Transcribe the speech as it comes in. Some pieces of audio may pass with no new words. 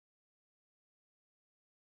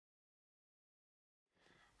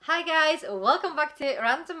Hi guys, welcome back to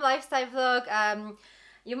Random Lifestyle Vlog.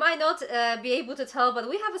 You might not be able to tell, but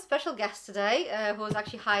we have a special guest today who is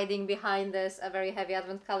actually hiding behind this very heavy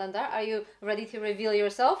advent calendar. Are you ready to reveal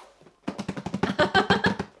yourself?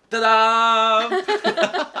 Ta-da!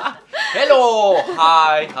 Hello!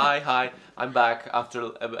 Hi. I'm back after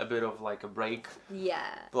a bit of like a break.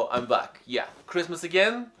 Yeah. But I'm back. Yeah. Christmas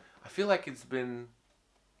again. I feel like it's been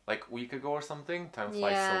like a week ago or something. Time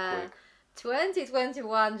flies so quick.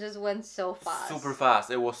 2021 just went so fast. Super fast.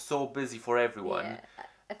 It was so busy for everyone. Yeah.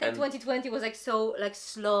 I think 2020 was like so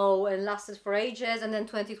slow and lasted for ages, and then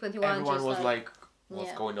 2021 everyone just was like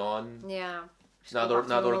what's going on? Yeah. Not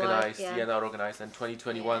organized, life, not organized, and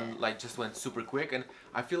 2021 like just went super quick, and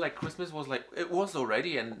I feel like Christmas was like it was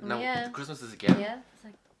already, and now Christmas is again. Yeah, it's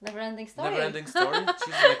like never-ending story. Never-ending story.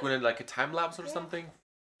 She's like within like a time lapse or something.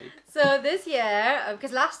 So this year,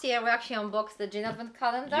 because last year we actually unboxed the gin advent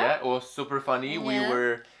calendar. Yeah, it was super funny. We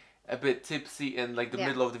were a bit tipsy in like the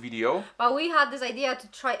middle of the video. But we had this idea to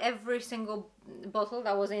try every single bottle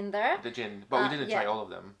that was in there. The gin, but we didn't try all of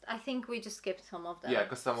them. I think we just skipped some of them. Yeah,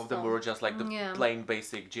 because some of them were just like the plain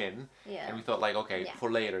basic gin. Yeah. And we thought like, okay, for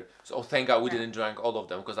later. So thank God we didn't drink all of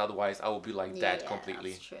them, because otherwise I would be like dead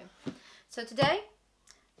completely. That's true. So today,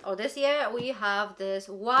 or this year, we have this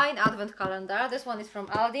wine advent calendar. This one is from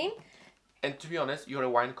Aldi. And to be honest, you're a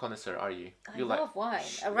wine connoisseur, are you? I love wine,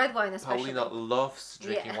 a red wine especially. Paulina loves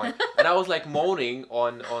drinking wine, and I was like moaning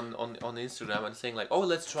on Instagram and saying like, oh,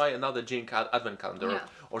 let's try another gin advent calendar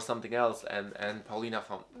or something else, and Paulina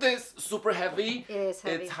found this super heavy. It is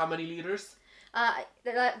heavy. It's how many liters?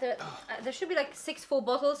 There should be like 6 full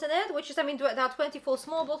bottles in it, which is, I mean, there are 24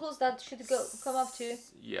 small bottles that should come up to.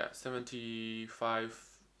 Yeah, 75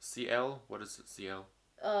 cl. What is it, cl?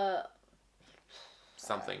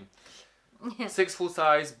 Something. 6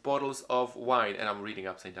 full-size bottles of wine, and I'm reading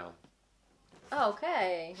upside down.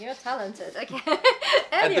 Okay, you're talented. Okay.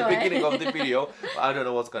 Anyway. At the beginning of the video, I don't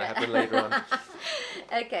know what's gonna happen later on.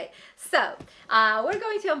 Okay, so we're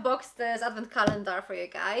going to unbox this advent calendar for you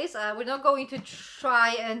guys. We're not going to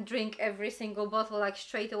try and drink every single bottle like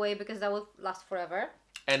straight away, because that will last forever.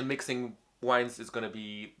 And mixing wines is going to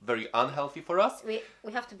be very unhealthy for us. We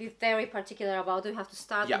have to be very particular about it. We have to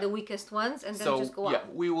start with the weakest ones and then just go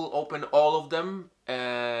up. We will open all of them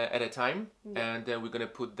at a time, and then we're going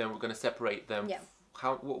to separate them. Yeah.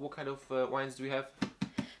 What kind of wines do we have?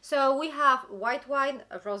 So we have white wine,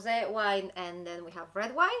 rosé wine, and then we have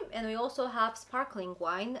red wine, and we also have sparkling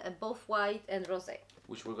wine, both white and rosé.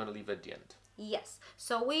 Which we're going to leave at the end. Yes.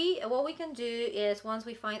 So what we can do is, once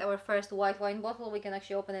we find our first white wine bottle, we can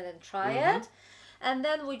actually open it and try it. And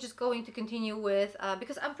then we're just going to continue with,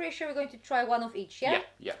 because I'm pretty sure we're going to try one of each, yeah?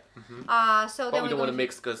 Yeah. So but then we don't want to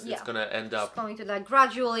mix, because it's going to end up... It's going to like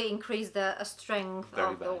gradually increase the strength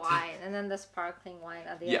of the wine. And then the sparkling wine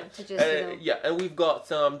at the end. To just, yeah, and we've got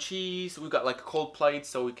some cheese, we've got like a cold plate,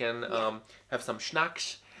 so we can have some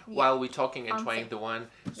snacks while we're talking and trying the wine.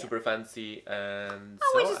 Super fancy. And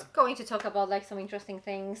so we're just going to talk about like some interesting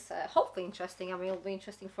things, hopefully interesting. I mean, it'll be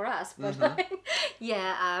interesting for us, but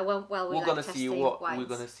we're gonna see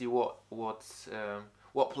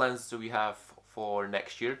what plans do we have for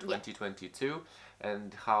next year, 2022,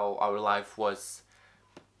 and how our life was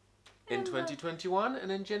in 2021,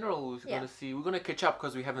 and in general we're gonna catch up,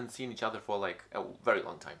 because we haven't seen each other for like a very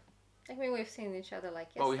long time. I mean, we've seen each other like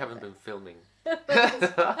yesterday. But we haven't been filming.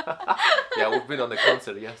 Yeah, we've been on the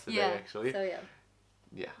concert yesterday, actually. So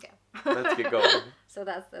yeah. Let's get going. So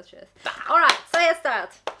that's the truth. Alright, so let's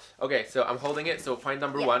start. Okay, so I'm holding it, so find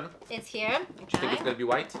number 1. It's here. Do you think it's gonna be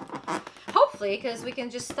white? Hopefully, because we can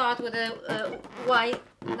just start with a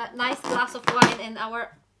nice glass of wine in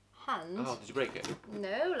our hand. Oh, did you break it?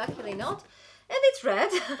 No, luckily not. And it's red.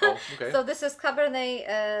 Oh, okay. So this is Cabernet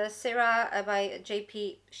Syrah by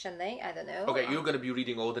JP Chardonnay. I don't know. Okay, you're gonna be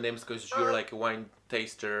reading all the names, because you're like a wine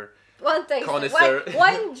taster. Connoisseur.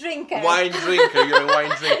 Wine drinker. Wine drinker. You're a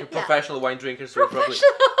wine drinker, professional wine drinker. So you probably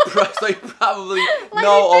like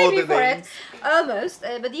know all the names. Almost,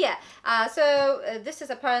 but yeah. So this is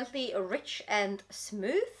apparently rich and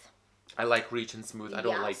smooth. I like rich and smooth. I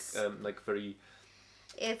don't like very.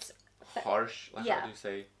 It's harsh. How do you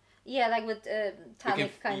say? Yeah, like with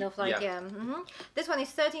tannic kind of like This one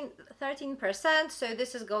is 13%. So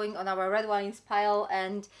this is going on our red wines pile,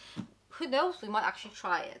 and who knows, we might actually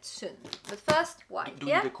try it soon. But first, wine. Do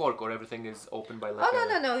the cork, or everything is open by like?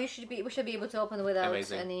 Oh no! We should be able to open without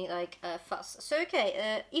any like fuss. So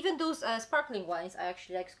okay, even those sparkling wines, I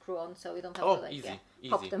actually like screw on, so we don't have to like easy.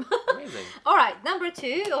 pop them. Amazing. All right, number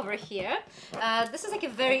 2 over here. This is like a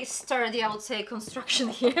very sturdy, I would say, construction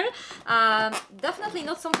here. Definitely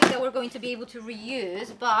not something that we're going to be able to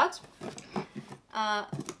reuse, but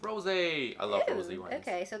Rosé. I love rosé wines.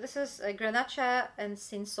 Okay, so this is Grenache and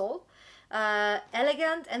Cinsol.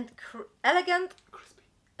 Elegant and Crispy.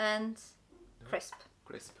 and crisp.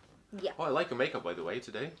 Crisp. Yeah. Oh, I like your makeup, by the way,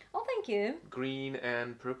 today. Oh, thank you. Green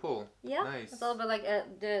and purple. Yeah. Nice. It's a little bit like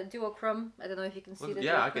the duochrome. I don't know if you can see the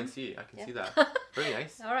yeah, I duochrome. can see. I can see that. Very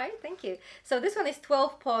nice. All right, thank you. So this one is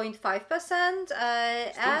 12.5%. Still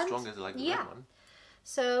and strong as like the yeah. red one.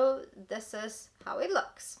 So this is how it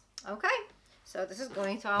looks. Okay. So this is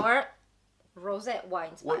going to our rosé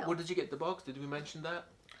wines pile. What did you get the box? Did we mention that?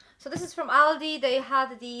 So this is from Aldi. They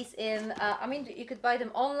had these in, I mean, you could buy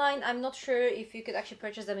them online. I'm not sure if you could actually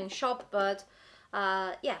purchase them in shop, but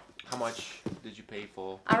yeah. How much did you pay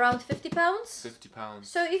for? Around £50. £50.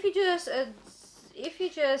 So if you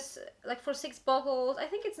just, like for 6 bottles, I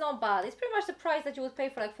think it's not bad. It's pretty much the price that you would pay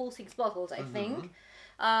for like full 6 bottles, I think.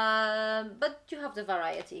 But you have the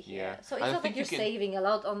variety here. Yeah. So it's not like you're saving a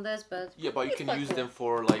lot on this, but yeah, but you can use them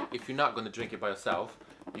for like, if you're not going to drink it by yourself,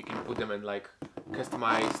 you can put them in like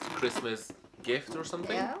customized Christmas gift or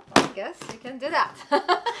something. Yeah, I guess you can do that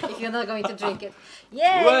if you're not going to drink it.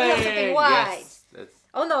 Yay, we have something white. Yes,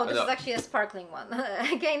 oh no, this is actually a sparkling one.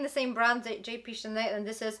 Again, the same brand, JP Chanel, and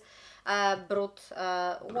this is Brut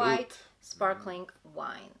white sparkling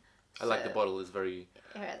wine. I like the bottle. It's very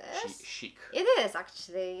here it is. chic. It is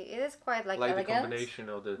actually. It is quite like elegant. The combination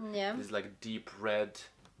of this like deep red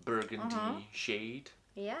burgundy shade.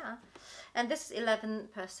 Yeah, and this is 11%.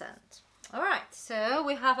 All right, so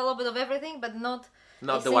we have a little bit of everything, but not a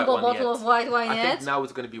the single white one bottle yet. of white wine yet. I think now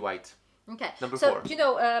it's going to be white. Okay. Number so, 4. You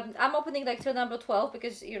know, I'm opening like to number 12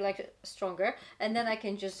 because you're like stronger, and then I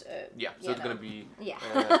can just. Yeah, so it's going to be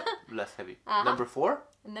less heavy. Number 4?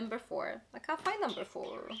 Number 4. I can't find number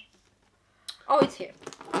 4. Oh, it's here.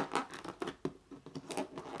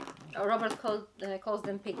 Oh, Robert calls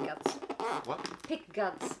them pig guts. What? Pig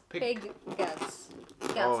guts. Pig guts.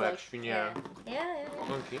 Oh, like, actually, yeah. Yeah.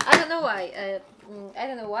 Okay. I don't know why. I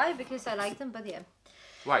don't know why, because I like them, but yeah.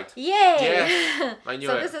 White. Yay! Yes, I knew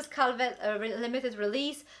so it. this is Calvet limited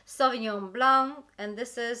release Sauvignon Blanc, and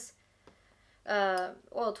this is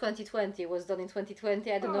well, 2020 was done in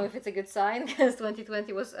 2020. I don't know if it's a good sign, because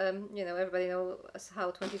 2020 was you know, everybody knows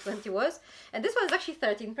how 2020 was, and this one is actually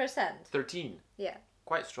 13%. 13. Yeah.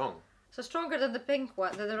 Quite strong. So stronger than the pink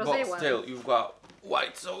one, the rosé but one. still, you've got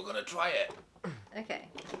white, so we're gonna try it. Okay.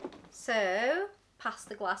 So pass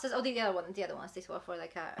the glasses. Oh, the other ones. These were for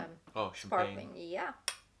like a champagne. sparkling. Yeah.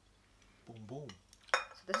 Boom, boom.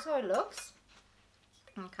 So this is how it looks.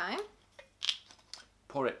 Okay.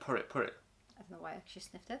 Pour it. I don't know why I actually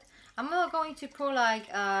sniffed it. I'm not going to pour like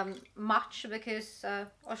much because,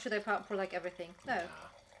 or should I pour like everything? No. Yeah.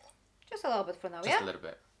 Just a little bit for now. Just a little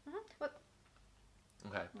bit. What?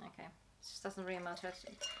 Okay. Okay. It just doesn't really matter.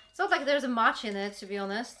 It's not like there's a much in it, to be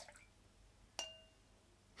honest.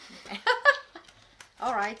 Okay.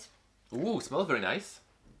 All right. Ooh, smells very nice.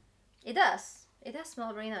 It does. It does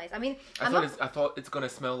smell very nice. I mean, I thought it's gonna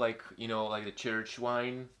smell like, you know, like the church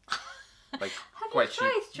wine. Like quite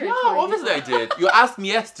cheap. Church yeah, wine obviously I did. You asked me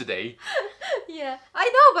yesterday. Yeah, I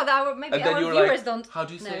know, but maybe our viewers like, don't. How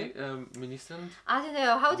do you say ministrant? I don't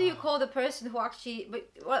know. How do you call the person who actually?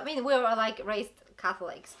 Well, I mean, we were like raised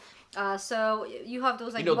Catholics, so you have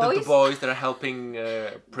those like boys. The boys that are helping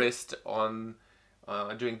priest on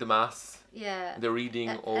during the mass. Yeah. They're reading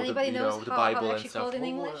all the the how Bible and stuff.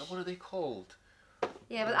 What are they called?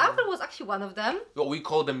 Yeah, but Alfred was actually one of them. Well, we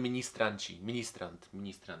call them ministranci.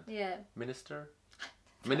 Ministrant. Yeah. Minister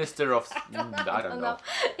of... I don't know.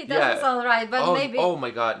 It doesn't sound right, but maybe... Oh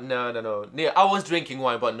my god, no. Yeah, I was drinking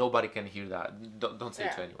wine, but nobody can hear that. Don't say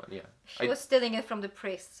it to anyone, yeah. She was stealing it from the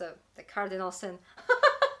priest, so the cardinal sin.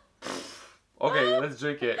 Okay, let's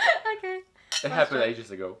drink it. Okay. It happened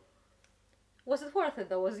ages ago. Was it worth it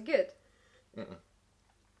though? Was it good?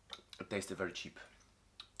 It tasted very cheap.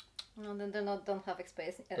 No, then they don't have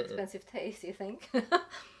expensive taste, you think?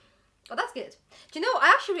 Oh, that's good. Do you know, I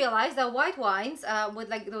actually realized that white wines with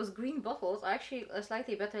like those green bottles are actually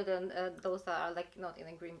slightly better than those that are like not in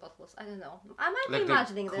a green bottles. I don't know. I might be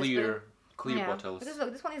imagining this. Clear bottles. Because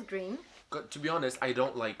look, this one is green. To be honest, I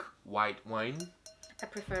don't like white wine. I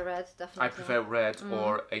prefer red, definitely. I prefer red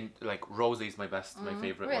or like rosé is my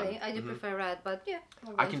favorite one. Really, I do prefer red, but yeah.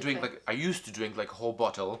 I can drink I used to drink like a whole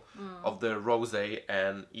bottle of the rosé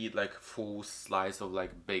and eat like full slice of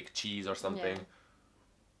like baked cheese or something.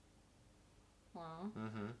 Yeah.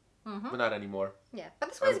 But not anymore. Yeah, but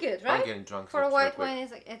this one is good, right? I'm getting drunk. For a white wine,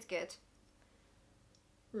 it's good.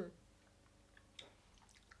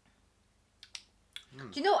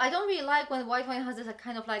 Do you know, I don't really like when white wine has this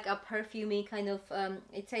kind of like a perfumey kind of,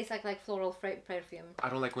 it tastes like floral perfume. I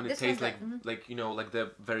don't like when it tastes like you know, like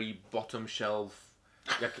the very bottom shelf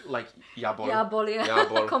Like Jabol. Jabol, yeah.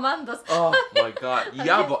 Jabol. Commandos. Oh my god.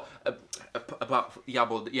 Jabol. About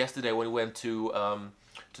Jabol. Yesterday when we went to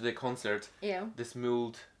the concert, Yeah. this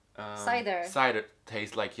mulled Cider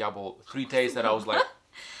tastes like Jabol. 3 tastes and I was like,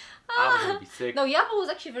 I'm gonna be sick. No, Jabol was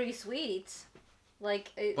actually very sweet.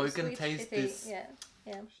 Like, but you sweet, can taste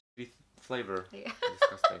shitty. this flavor. Yeah.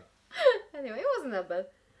 Disgusting. Anyway, it wasn't that bad.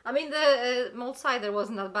 I mean, the malt cider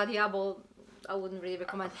wasn't that bad. Jabol, I wouldn't really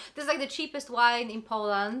recommend. This is like the cheapest wine in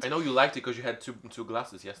Poland. I know you liked it because you had two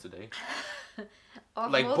glasses yesterday.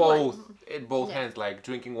 Like both in both hands, like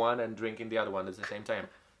drinking one and drinking the other one at the same time.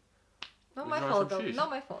 Not my fault though. Not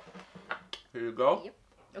my fault. Here you go. Yep.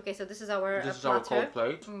 Okay, so this is our this is platter. our cold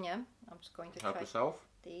plate. Yeah, I'm just going to help try yourself.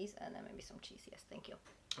 These and then maybe some cheese. Yes, thank you.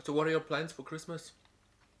 So what are your plans for Christmas?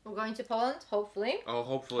 We're going to Poland, hopefully. Oh,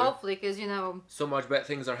 hopefully. Hopefully, because you know. So much bad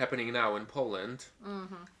things are happening now in Poland.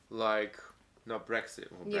 Like, not Brexit.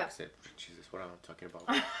 Well, Brexit. Jesus, what am I talking about?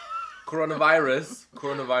 Coronavirus.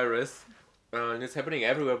 And it's happening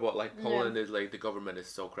everywhere, but like Poland is like the government is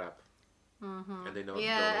so crap. And they know.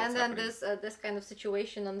 Yeah, and then this kind of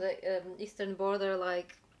situation on the eastern border,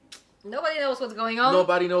 like nobody knows what's going on.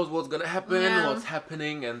 Nobody knows what's gonna happen, what's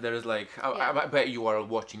happening, and there's like I bet you are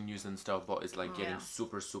watching news and stuff, but it's like getting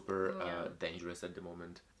super dangerous at the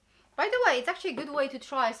moment. By the way, it's actually a good way to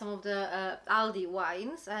try some of the Aldi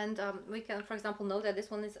wines, and we can, for example, know that this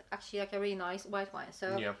one is actually like a really nice white wine.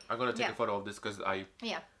 So yeah, I'm gonna take a photo of this because I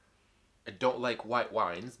don't like white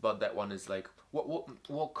wines, but that one is like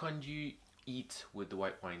what can you eat with the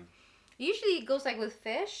white wine? Usually it goes like with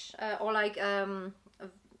fish or like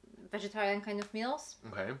vegetarian kind of meals.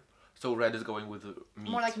 Okay, so red is going with meat.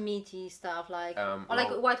 More like meaty stuff, like or like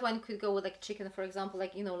white wine could go with like chicken, for example,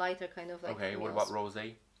 like you know lighter kind of like. Okay, meals. what about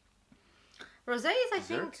rosé? Rosé is, I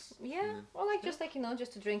think, or like just like you know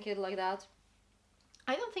just to drink it like that.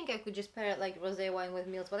 I don't think I could just pair like rosé wine with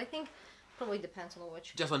meals, but I think probably depends on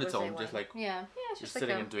which. Just on its own, wine. just like it's just like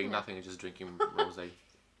sitting and doing nothing and just drinking rosé.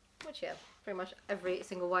 Which pretty much every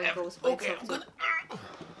single wine goes by itself too.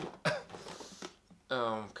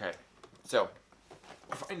 Okay, so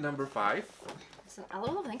find number 5. It's a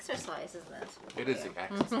lot of an exercise, isn't it? It is an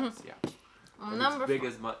exercise, yeah. Number it's big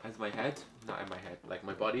as my head, not in my head, like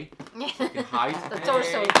my body. So you can hide. The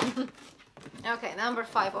torso. Okay, number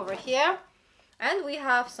 5 over here, and we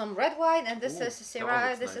have some red wine, and this is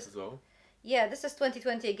Syrah. This nice is as well. Yeah, this is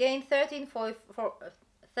 2020 again,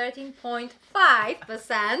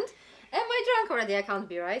 13.5%. Am I drunk already? I can't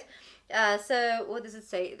be, right? So what does it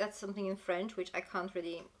say? That's something in French, which I can't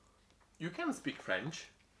really. You can speak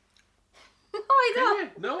French. No, I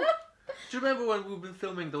don't. Can you? No. Do you remember when we've been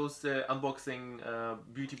filming those unboxing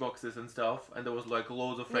beauty boxes and stuff, and there was like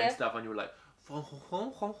loads of French stuff, and you were like, you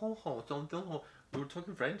were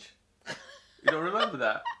talking French. You don't remember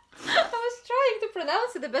that? I was trying to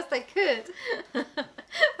pronounce it the best I could,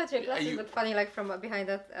 but your glasses look funny, like from behind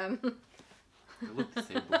that. They look the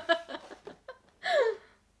same.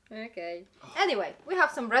 Okay. Anyway, we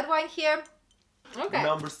have some red wine here. Okay.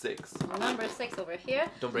 Number 6. Number 6 over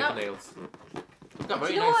here. Don't break the nails.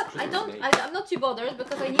 You know what? I'm not too bothered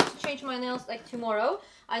because I need to change my nails like tomorrow.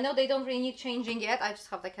 I know they don't really need changing yet. I just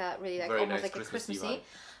have like a really like very almost nice like a Christmassy. vibe.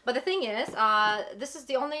 But the thing is, this is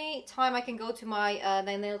the only time I can go to my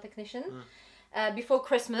nail technician before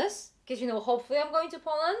Christmas, because you know hopefully I'm going to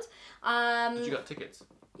Poland. Did you got tickets?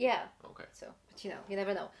 Yeah. Okay. So, but you know, you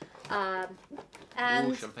never know.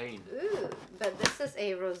 And ooh, champagne. Ooh, but this is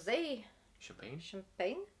a rosé.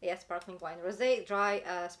 Champagne? Yeah, sparkling wine. Rosé, dry,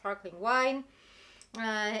 sparkling wine.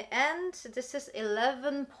 And this is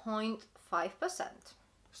 11.5%.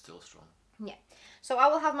 Still strong. Yeah. So I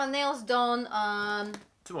will have my nails done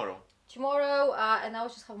tomorrow. And I will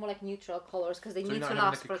just have more like neutral colors because they need to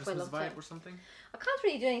last for quite a long time. Or something? I can't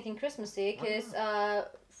really do anything Christmassy because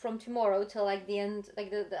from tomorrow till like the end, like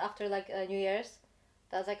the after like New Year's,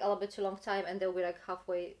 that's like a little bit too long time, and they'll be like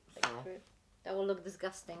halfway through. That will look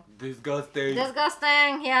disgusting. Disgusting,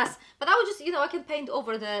 yes. But I will just, you know, I can paint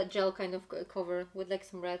over the gel kind of cover with like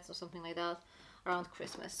some reds or something like that around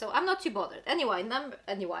Christmas. So I'm not too bothered. Anyway.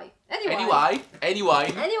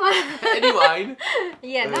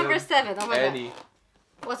 Yeah, number 7 over there.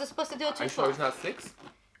 Was it supposed to do it too? Are you sure it's not 6?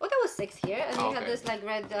 Well, there was 6 here, and we had this like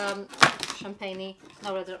red champagne,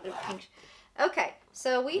 no red pink. Okay,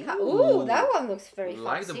 so we have. Ooh, that one looks very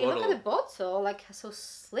fancy. Look at the bottle, like so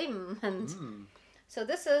slim and. So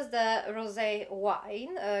this is the rosé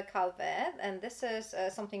wine, Calvet, and this is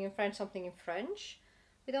something in French, something in French.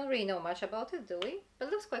 We don't really know much about it, do we? But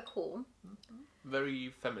it looks quite cool. Very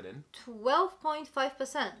feminine.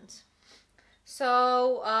 12.5%.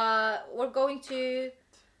 So we're going to.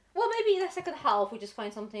 Well, maybe in the second half we just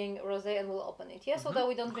find something rosé and we'll open it. Yeah, so that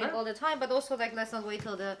we don't drink all the time, but also like let's not wait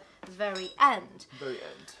till the very end. Very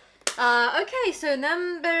end. Okay, so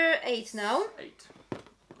number 8 now. 8.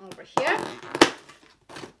 Over here.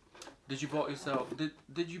 Did you bought yourself?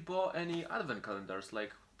 Did you bought any advent calendars,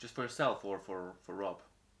 like just for yourself or for Rob?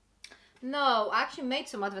 No, I actually made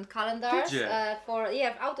some advent calendars. Did you?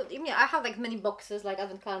 I have like many boxes, like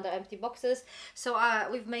advent calendar empty boxes. So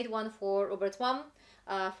we've made one for Robert's mom,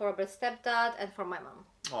 for Robert's stepdad, and for my mom.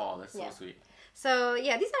 Oh, that's so sweet. So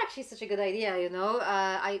yeah, these are actually such a good idea, you know.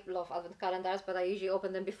 I love advent calendars, but I usually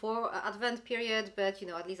open them before advent period. But you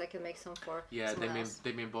know, at least I can make some for. Yeah,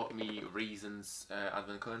 they bought me Reasons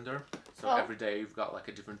advent calendar. So Oh. every day you've got like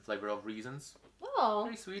a different flavor of Reasons. Oh,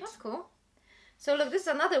 Very sweet. that's cool. So look, this is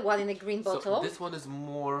another one in a green bottle. So this one is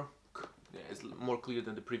more clear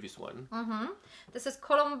than the previous one. This is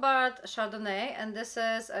Colombard Chardonnay, and this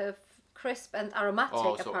is crisp and aromatic.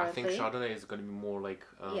 Oh, so apparently. I think Chardonnay is going to be more like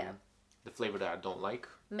the flavor that I don't like.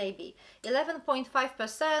 Maybe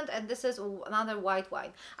 11.5%, and this is another white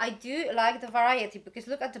wine. I do like the variety because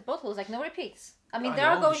look at the bottles, like no repeats. I mean, there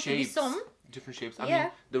are going to be some different shapes. I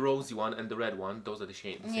mean, the rosy one and the red one; those are the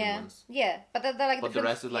same ones. Yeah, but they're like. But the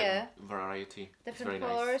rest is like variety. Different it's very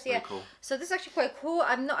colors. nice. Yeah. Very cool. So this is actually quite cool.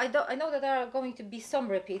 I know that there are going to be some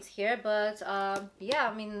repeats here, but yeah,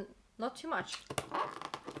 I mean, not too much.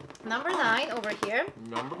 Number 9 over here.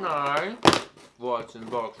 Number 9. What's in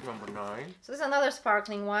box number 9? So this is another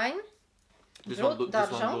sparkling wine. This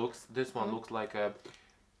one looks like a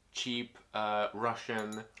cheap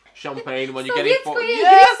Russian champagne when you're getting for when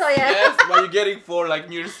you're getting for like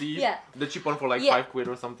New Year's Eve. Yeah. The cheap one for like £5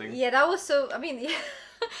 or something. Yeah, that was so. I mean,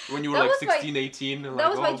 when you were like 16, 18. That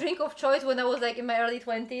was my drink of choice when I was like in my early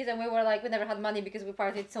 20s, and we never had money because we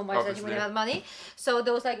partied so much that we didn't have money. So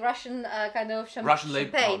those like Russian kind of Russian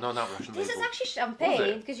champagne. label. No, not Russian This label. is actually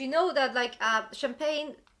champagne because you know that like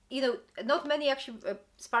champagne. You know, not many actually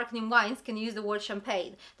sparkling wines can use the word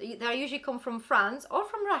champagne. They usually come from France or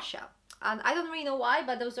from Russia. And I don't really know why,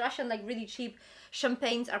 but those Russian, like, really cheap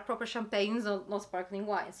champagnes are proper champagnes, not sparkling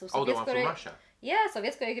wines. So the one from Russia? Yeah,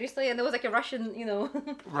 Sovietskoye Igristoye, and there was like a Russian, you know...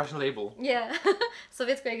 Russian label. Yeah,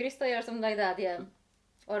 Sovietskoye Igristoye or something like that, yeah.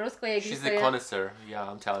 Or Ruskoye Igristoye. She's a connoisseur, yeah,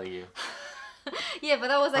 I'm telling you. Yeah, but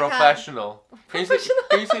that was like Professional. Can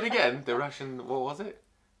you say it again? The Russian, what was it?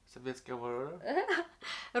 Sovietskoye...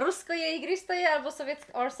 Ruskoye Igristoye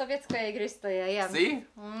or Sovietskoye Igristoye, yeah. See?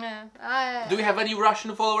 Yeah. Do we have any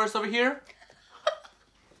Russian followers over here?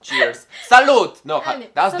 Cheers. Salut! No,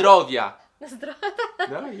 na zdrowia.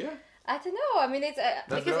 No, yeah. I don't know. I mean, it's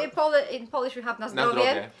because in Polish we have na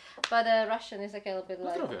zdrowie, but Russian is like a little bit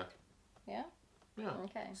like. Zdrowie. Yeah. Yeah.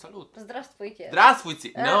 Okay. Salut. Здравствуйте.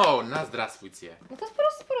 Здравствуйте. No, na zdravствуйте. No to jest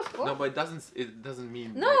po rusku. No, but it doesn't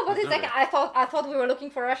mean. No, like, but it's like I thought we were looking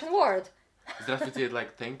for a Russian word. Здравствуйте,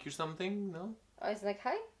 like thank you something, no? Oh, it's like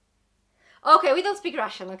hi. Okay, we don't speak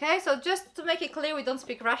Russian, okay? So just to make it clear, we don't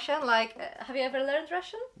speak Russian. Like, have you ever learned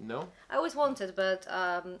Russian? No. I always wanted, but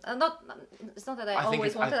not. It's not that I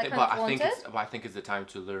always wanted. I think it's the time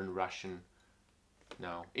to learn Russian.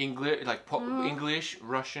 now. English, like English,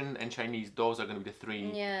 Russian, and Chinese. Those are going to be the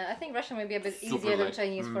three. Yeah, I think Russian may be a bit easier than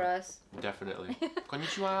Chinese for us. Definitely.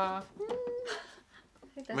 Konnichiwa.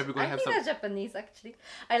 Maybe we're gonna have some. I think that's Japanese actually.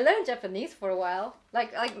 I learned Japanese for a while.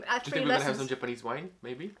 Like at 3 lessons. Do you think we're gonna have some Japanese wine?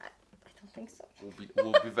 Maybe. I don't think so.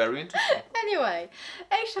 Will be very interesting. Anyway,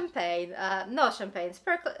 a champagne. No champagne.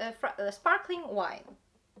 Sparkling wine.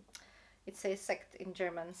 It says sect in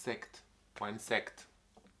German. Sect. Wine sect.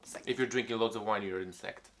 If you're drinking loads of wine, you're an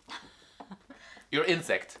insect. You're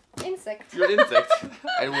insect. Insect. You're an insect.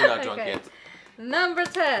 And we're not drunk yet. Number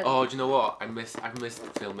 10. Oh, do you know what? I've missed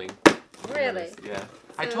filming. Really? Yeah. So,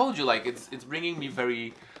 I told you, like, it's bringing me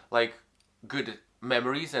very, like, good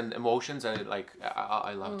memories and emotions, and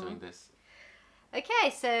I love doing this. Okay,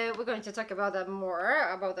 so we're going to talk about more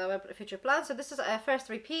about our future plans. So this is our first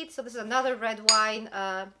repeat. So this is another red wine.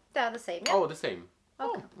 They're the same. Yeah? Oh, the same.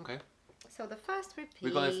 Okay. Oh, okay. So the first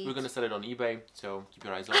repeat. We're gonna sell it on eBay. So keep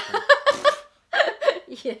your eyes open.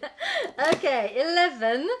 Yeah. Okay,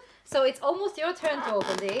 11. So it's almost your turn to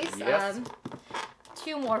open these. Yes.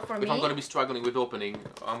 2 more for me. If I'm gonna be struggling with opening,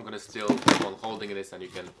 I'm gonna still keep on holding this, and you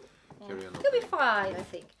can carry on. It'll be fine, I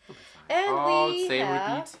think. And we same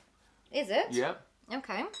have... repeat. Is it? Yeah.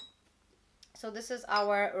 Okay. So this is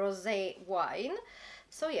our rosé wine.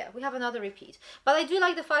 So yeah, we have another repeat. But I do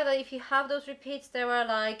like the fact that if you have those repeats, they were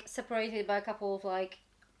like separated by a couple of like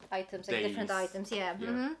items, like different items. Yeah.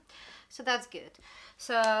 Mm-hmm. So that's good.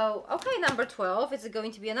 So, okay, number 12. Is it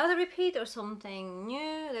going to be another repeat or something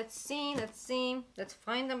new? Let's see. Let's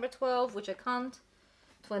find number 12, which I can't.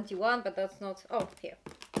 21, but that's not. Oh, here.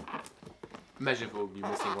 Imagine if we'll be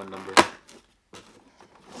missing one number.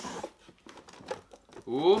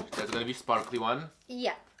 Ooh, that's gonna be sparkly one.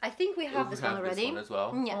 Yeah, I think we have this one already. This one as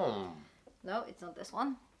well. Yeah. Oh. No, it's not this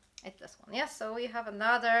one. It's this one. Yes, so we have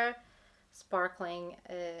another sparkling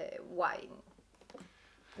wine.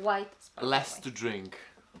 White sparkling Less wine. to drink.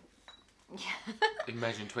 Yeah.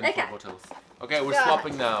 Imagine 24 Okay. bottles. Okay, we're God.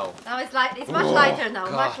 swapping now. Now it's like it's much lighter now.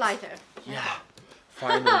 God. Much lighter. Yeah.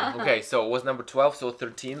 Finally. Okay, so it was number 12, so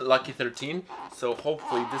 13, lucky 13. So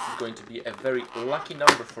hopefully this is going to be a very lucky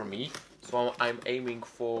number for me. So I'm aiming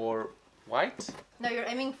for white. No, you're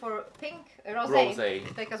aiming for pink, rosé.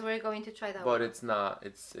 Rosé. Because we're going to try that But one. it's not.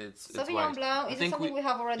 It's Sauvignon white. Blanc. Is it something we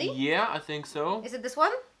have already? Yeah, I think so. Is it this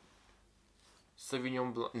one?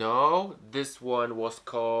 Sauvignon Blanc. No, this one was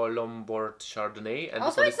Colombord Chardonnay, and this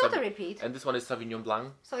Also, one it's is not a repeat. And this one is Sauvignon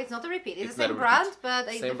Blanc. So it's not a repeat. It's It's the not same a brand, repeat. but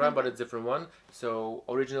a Same different brand, but a different one. So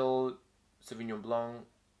original Sauvignon Blanc.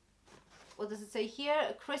 What does it say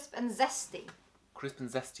here? Crisp and zesty. Crisp and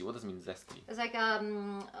zesty. What does it mean zesty? It's like a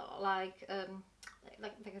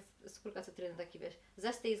skórka cytryny, taki wiesz.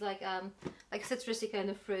 Zesty is like citrusy kind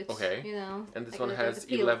of fruit. Okay. You know. And this like one the has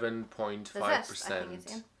peel. 11.5%.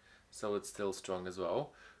 Yeah. So it's still strong as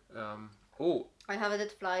well. Oh, I have a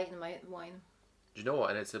dead fly in my wine. do you know what?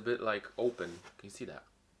 And it's a bit like open. Can you see that?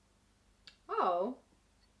 Oh.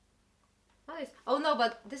 Nice. Oh no,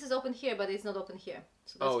 but this is open here, but it's not open here.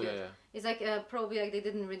 So that's Oh good. yeah. It's like probably like they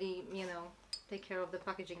didn't really, you know, take care of the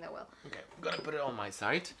packaging that well. Okay, I'm gonna put it on my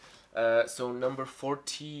side. So number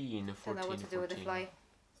 14. I don't know what to do with the fly.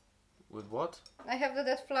 With what? I have the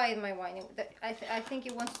dead fly in my wine. I think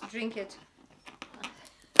it wants to drink it.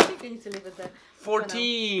 I think I need to leave it there.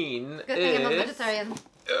 14 Good thing I'm not is... vegetarian.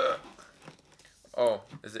 Oh,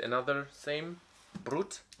 is it another same?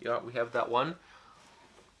 Brut? Yeah, we have that one.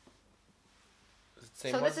 Is it the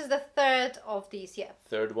same So one? this is the third of these, yeah.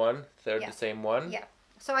 Third one. Third, Yeah. the same one. Yeah.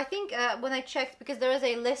 So I think when I checked, because there is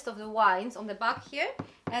a list of the wines on the back here,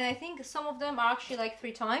 and I think some of them are actually like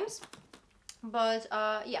 3 times. But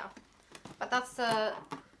yeah. But that's, I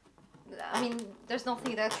mean, there's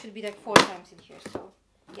nothing that should be like 4 times in here, so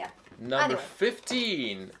yeah. Number Anyway.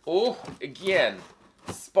 15. Oh, again.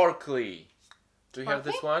 Sparkly. Do you have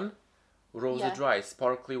this Sparkly? one? Rosé Yeah. Dry,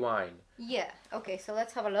 sparkly wine. Yeah. Okay, so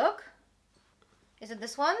let's have a look. Is it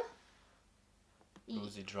this one?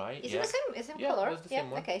 Rosé Dry, Is yeah. it the same? Is it Yeah, color? that's the same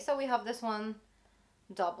one. Okay, so we have this one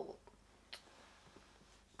double.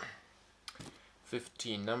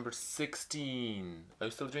 15. Number 16. Are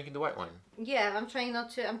you still drinking the white wine? Yeah, I'm trying not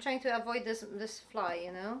to. I'm trying to avoid this fly.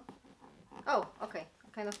 You know. Oh, okay. I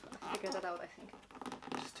kind of figured that out. I think.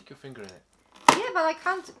 Just stick your finger in it. Yeah, but I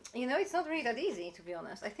can't. You know, it's not really that easy, to be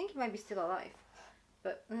honest. I think it might be still alive,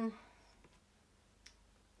 but.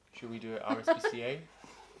 Should we do it RSPCA?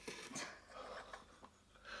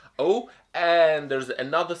 Oh, and there's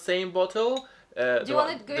another same bottle. Do you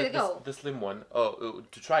want to give it a go? The slim one. Oh,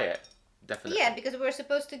 to try it. Definitely. Yeah, because we're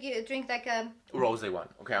supposed to drink like a. Rosé one.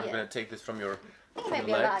 Okay, I'm Yeah. gonna take this from your. I think it from might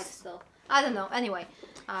be your alive legs. still. I don't know. Anyway.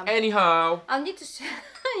 Anyhow. I'll need to.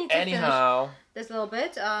 I need to Anyhow. finish this little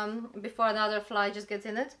bit before another fly just gets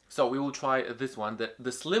in it. So we will try this one.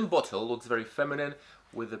 The slim bottle looks very feminine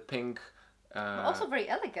with the pink. Also very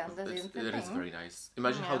elegant. As It in the is thing. very nice.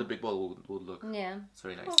 Imagine how Yeah. the big bottle would look. Yeah. It's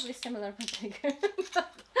very nice. Probably similar but bigger.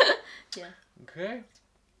 Yeah. Okay.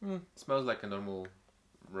 Smells like a normal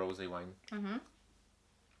rosé wine.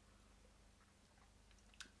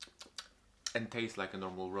 And tastes like a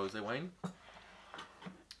normal rosé wine.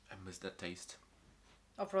 I miss that taste.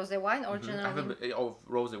 Of rosé wine or I generally? haven't been, of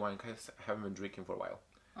rosé wine. I haven't been drinking for a while.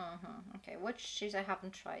 Okay, which cheese I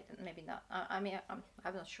haven't tried. Maybe not. I mean, I'm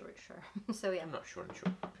not sure. So yeah. I'm not sure.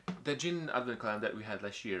 The gin advent calendar that we had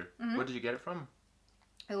last year. Where did you get it from?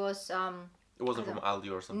 It was It wasn't from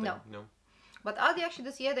Aldi or something. No. But Aldi actually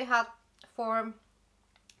this year they had 4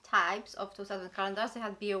 types of 2000 calendars. They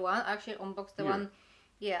had beer one. I actually unboxed the Beer. one.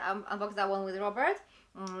 Yeah, I unboxed that one with Robert.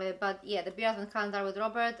 But yeah, the beer advent calendar with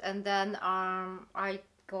Robert, and then I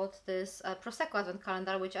got this Prosecco advent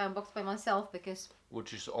calendar, which I unboxed by myself because.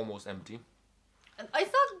 Which is almost empty.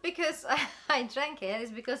 It's not because I drank it.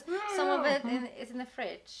 It's because some of it is in the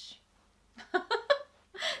fridge.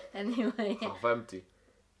 Anyway. Half empty.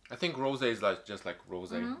 I think rosé is like just like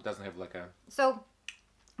rosé. It doesn't have like a. So,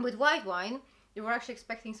 with white wine, we were actually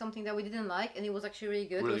expecting something that we didn't like, and it was actually really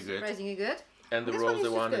good. Really it was good. surprisingly good. And the This one is rosé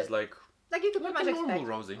just one good. is like Like you could pretty a much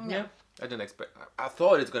normal expect. rosé. Yeah. Yeah. I didn't expect. I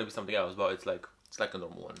thought it's gonna be something else, but it's like a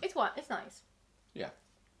normal one. It's one. It's nice. Yeah.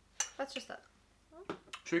 That's just that.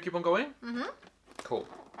 Should we keep on going? Cool.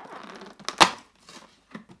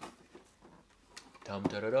 Dum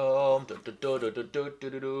da da dum da da da da da da da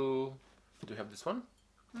da. Do we have this one?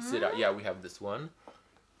 Syrah. Yeah, we have this one.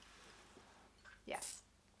 Yeah.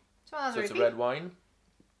 So it's a red wine.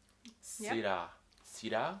 Yep. Syrah.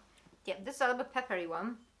 Syrah. Yeah, this is a little bit peppery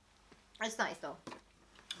one. It's nice though.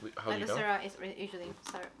 How do you know? Syrah is usually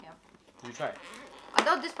syrup. Yeah. Did you try it? I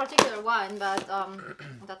not this particular wine, but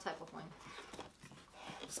that type of wine.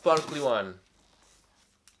 Sparkly one.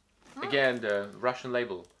 Again, the Russian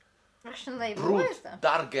label. Russian label. Brut What is that?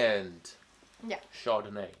 Dargent. Yeah.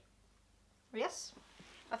 Chardonnay. Yes.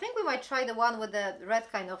 I think we might try the one with the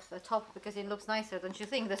red kind of top because it looks nicer, don't you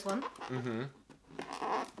think? This one.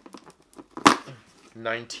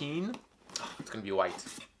 19. Oh, it's gonna be white.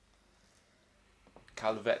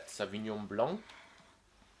 Calvet Sauvignon Blanc.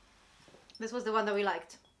 This was the one that we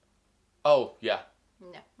liked. Oh yeah.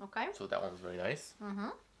 Yeah. Okay. So that one's very nice.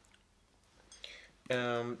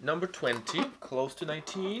 Number 20, close to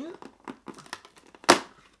 19.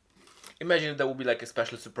 Imagine that would be like a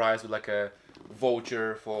special surprise with like a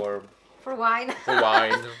voucher for wine. or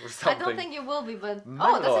something. I don't think it will be, but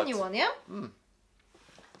Merlot. that's a new one, yeah.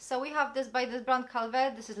 So we have this by this brand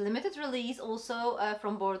Calvet. This is limited release, also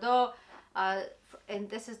from Bordeaux, and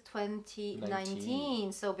this is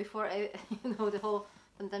 2019. So before the whole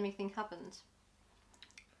pandemic thing happened.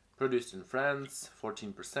 Produced in France,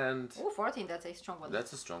 14%. Oh, 14. That's a strong one.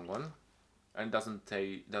 That's a strong one, and doesn't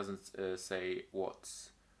say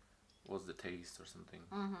what's the taste or something.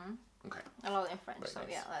 Okay. A lot in French. Very so nice.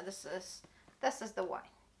 yeah, this is the wine.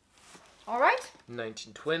 All right.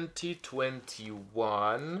 1920,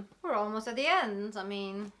 21. We're almost at the end. I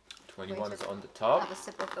mean, 21 is on the top. have a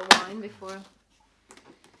sip of the wine before.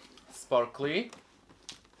 Sparkly.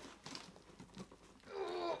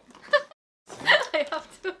 I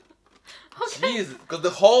have to. Okay. Jeez, because the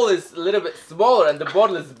hole is a little bit smaller and the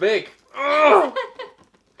bottle is big. Ugh.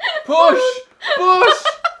 Push! Push!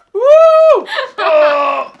 Woo!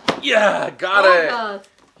 Oh, yeah, got it. God.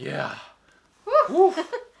 Yeah. Woo. Woo.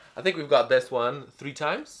 I think we've got this one 3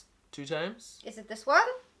 times? 2 times? Is it this one?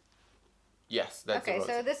 Yes, that's Okay, the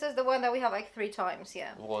so this is the one that we have like 3 times,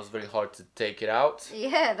 yeah. It was very hard to take it out.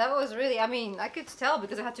 Yeah, that was really, I mean, I could tell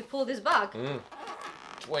because I had to pull this back.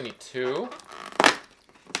 22.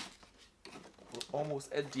 We're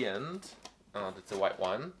almost at the end. Oh, that's a white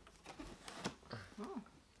one.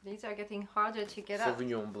 These are getting harder to get out.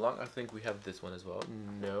 Sauvignon Blanc, I think we have this one as well.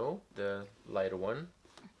 No, the lighter one.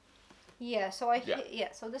 Yeah, so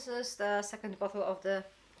so this is the second bottle of the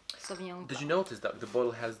Sauvignon Blanc. Did you notice that the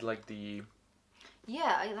bottle has like the...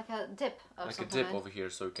 Yeah, like a dip or like a something. dip over here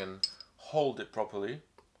so you can hold it properly.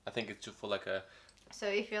 I think it's just for like a... So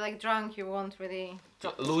if you're like drunk, you won't really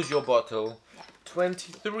drop it. lose your bottle. Yeah.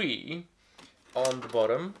 23 on the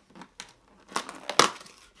bottom.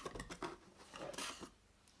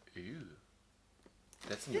 Ew.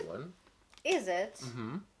 That's a new one. Is it?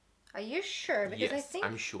 Are you sure? Because yes, I think...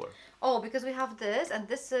 I'm sure. Oh, because we have this, and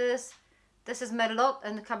this is Merlot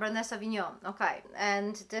and Cabernet Sauvignon. Okay,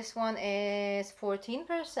 and this one is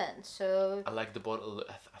 14%. So I like the bottle.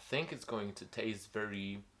 I think it's going to taste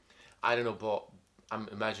very... I don't know, but I'm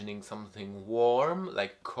imagining something warm,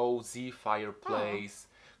 like cozy fireplace,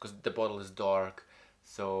 because the bottle is dark.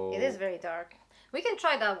 So it is very dark. We can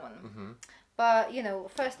try that one. But, you know,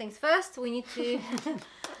 first things first, we need to...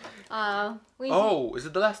 is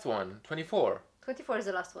it the last one? 24? 24 is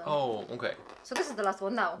the last one. Oh, okay. So this is the last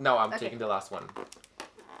one now. No, I'm taking the last one.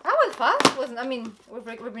 That went fast, wasn't? I mean, we've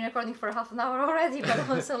been recording for half an hour already, but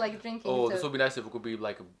I'm also like drinking. Oh, this would be nice if it could be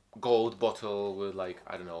like a gold bottle with like,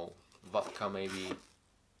 I don't know, vodka maybe.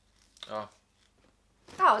 Oh,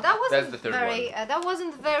 that wasn't That's the third very. one. That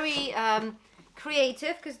wasn't very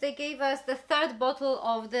creative because they gave us the third bottle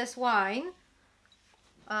of this wine.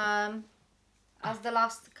 As the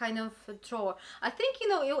last kind of drawer. I think, you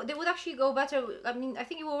know, they would actually go better. I mean, I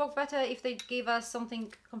think it would work better if they gave us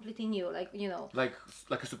something completely new, like, you know. like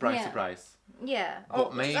a surprise. Yeah. But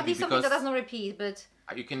Or maybe at least something that because- doesn't repeat, but...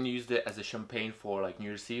 You can use it as a champagne for like New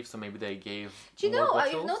Year's Eve, so maybe they gave Do you more know,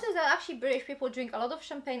 bottles. I've noticed that actually British people drink a lot of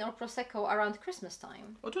champagne or Prosecco around Christmas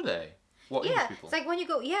time. Oh, do they? What Yeah, English people? it's like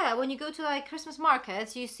when you go to like Christmas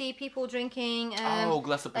markets, you see people drinking.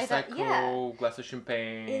 Glass of like Prosecco, that, yeah. glass of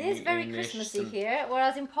champagne. It is very Inish, Christmassy some- here,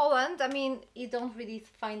 whereas in Poland, I mean, you don't really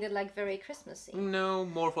find it like very Christmassy. No,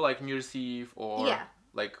 more for like New Year's Eve or Yeah.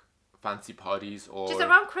 like fancy parties or... Just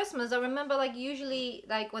around Christmas, I remember like usually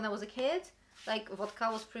like when I was a kid, like vodka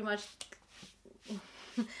was pretty much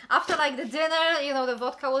after like the dinner, you know, the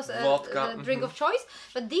vodka was Vodka, the drink of choice.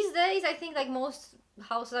 But these days, I think like most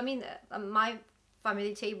houses, I mean, my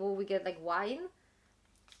family table we get like wine.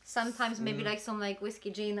 Sometimes maybe like some like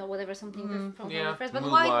whiskey gin or whatever, something from yeah, refresh. But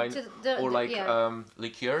mulled why wine, or like yeah.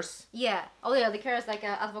 liqueurs. Yeah. Oh yeah, liqueurs like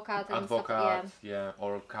Advocat and stuff. Advocat, yeah,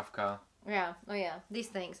 or Kafka. Yeah, oh yeah, these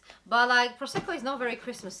things. But like Prosecco is not very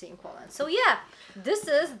Christmassy in Poland. So yeah, this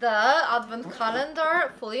is the Advent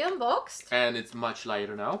calendar fully unboxed. And it's much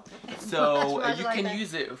lighter now. So much you lighter. can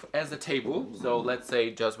use it as a table. So let's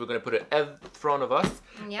say just we're gonna put it in front of us,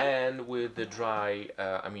 Yeah. and with the dry,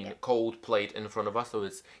 cold plate in front of us, so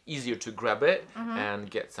it's easier to grab it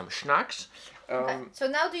and get some snacks. Okay. So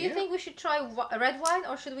now, do you think we should try red wine,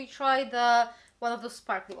 or should we try the one of those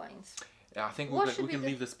sparkly wines? Yeah, I think What we should can we do?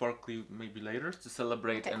 leave the sparkly maybe later to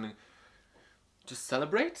celebrate Okay. and just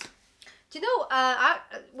celebrate. Do you know,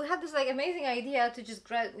 we had this like amazing idea to just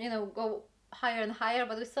go higher and higher,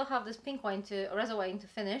 but we still have this pink wine or red wine to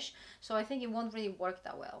finish. So I think it won't really work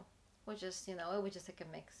that well. We'll just, we just take a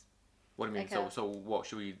mix. What do you mean? Like So what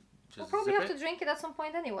should we just? We'll probably zip have it? to drink it at some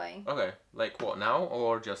point anyway. Okay, like what now,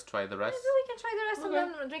 or just try the rest? Maybe we can try the rest and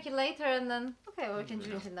then drink it later, and then we can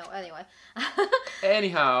drink it now anyway.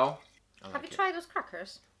 Anyhow, Have you tried those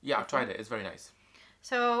crackers? Yeah, I've tried it. It's very nice.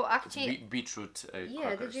 So actually, beetroot yeah.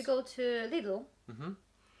 crackers. Did you go to Lidl? Mm-hmm.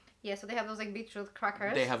 Yeah, so they have those like beetroot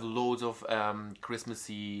crackers. They have loads of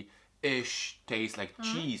Christmassy-ish taste, like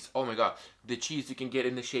cheese. Oh my god, the cheese you can get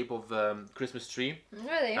in the shape of Christmas tree.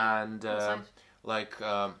 Really? And Nice. like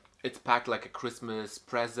it's packed like a Christmas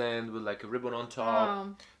present with like a ribbon on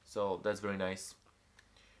top. So that's very nice.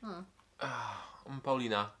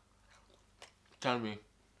 Paulina, tell me,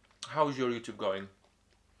 how is your YouTube going?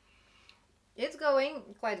 It's going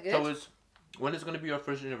quite good. So when is going to be your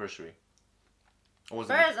first anniversary? Or was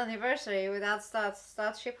it First anniversary.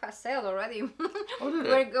 That ship has sailed already. Oh,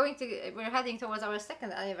 did it? We're heading towards our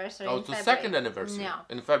second anniversary. Oh, in it's the February. second anniversary. Yeah.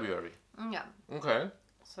 In February. Yeah. Okay.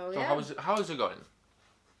 So So yeah. how is it going?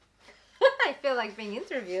 I feel like being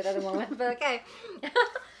interviewed at the moment, but okay.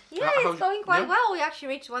 Yeah, How's- it's going quite yeah? well. We actually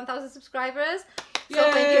reached 1,000 subscribers. So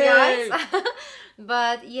Yay! thank you guys.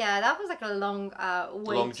 But yeah, that was like a long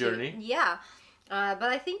way. Long journey. Yeah. But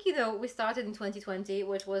I think, we started in 2020,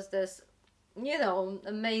 which was this,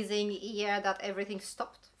 amazing year that everything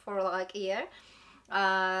stopped for like a year.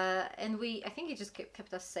 And I think it just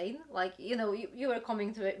kept us sane. Like, you were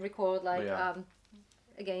coming to record like, Yeah.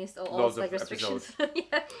 against all Loads like of restrictions.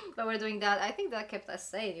 Yeah, but we're doing that. I think that kept us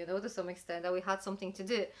sane, to some extent, that we had something to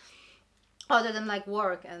do other than like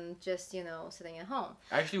work and just sitting at home.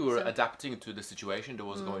 Actually, we were adapting to the situation that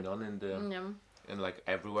was going on in like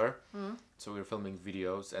everywhere. So we were filming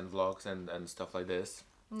videos and vlogs and stuff like this.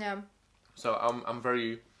 Yeah. So I'm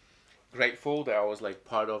very grateful that I was like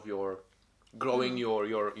part of your growing your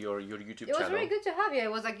YouTube channel. It was very good to have you.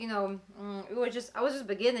 It was like I was just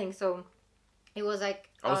beginning, so it was like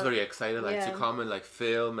I was very excited like to yeah. come and like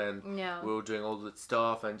film, and Yeah. we were doing all that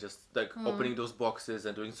stuff and just like opening those boxes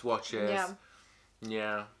and doing swatches. Yeah.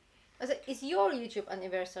 Yeah. Is your YouTube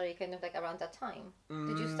anniversary kind of like around that time?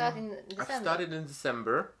 Did you start in December? I started in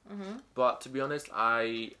December, but to be honest,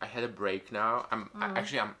 I had a break now. I'm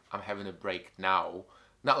having a break now,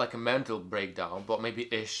 not like a mental breakdown, but maybe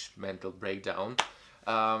mental breakdown.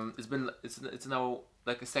 It's now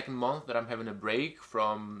like a second month that I'm having a break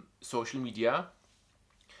from social media,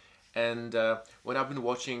 and when I've been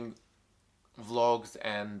watching vlogs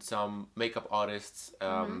and some makeup artists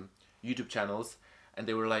YouTube channels, and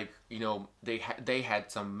they were like, they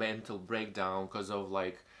had some mental breakdown because of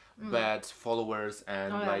like bad followers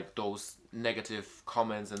and like those negative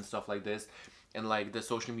comments and stuff like this, and like the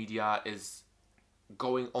social media is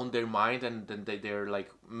going on their mind, and then they're like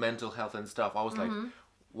mental health and stuff. I was like,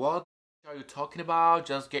 what are you talking about?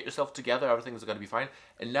 Just get yourself together, everything's gonna be fine.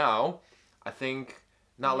 And now I think,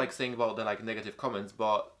 not like saying about the like negative comments,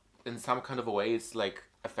 but in some kind of a way it's like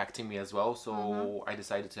affecting me as well. So I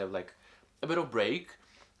decided to have like a bit of break,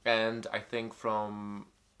 and I think from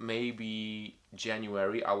maybe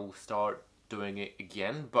January I will start doing it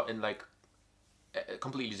again, but in like a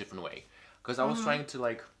completely different way, because I was trying to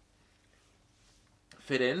like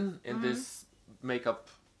fit in this makeup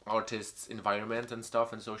artist's environment and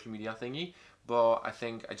stuff and social media thingy, but I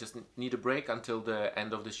think I just need a break until the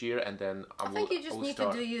end of this year, and then I think you just need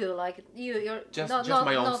start. to do you, like you're Just not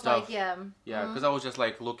my own not stuff. like yeah Because I was just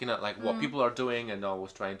like looking at like what people are doing, and I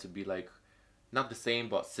was trying to be like not the same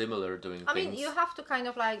but similar doing I things. mean, you have to kind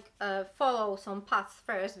of like follow some paths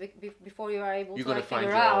first before you are able You're to gonna like find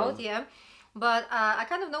figure your out. own. Yeah, but I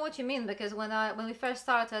kind of know what you mean, because when we first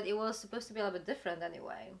started, it was supposed to be a little bit different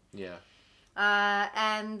anyway. Yeah.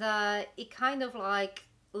 And it kind of like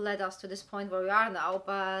led us to this point where we are now.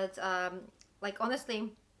 But like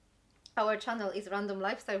honestly, our channel is Random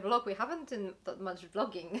Lifestyle Vlog. We haven't done that much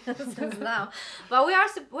vlogging since now, but we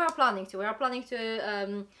are planning to. We are planning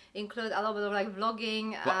to include a little bit of like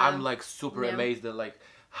vlogging. But I'm like super amazed at like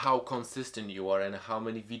how consistent you are and how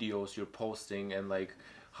many videos you're posting and like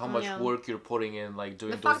how much work you're putting in like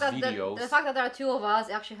doing those videos. The fact that there are two of us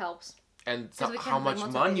actually helps. And so how much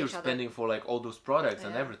money you're spending for like all those products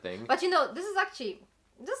and everything. But you know, this is actually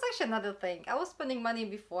another thing. I was spending money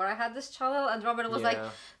before I had this channel, and Robert was like,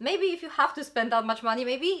 maybe if you have to spend that much money,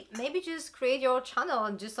 maybe just create your channel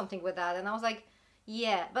and do something with that. And I was like,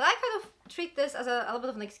 yeah, but I kind of treat this as a little bit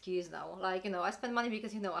of an excuse now. Like, you know, I spend money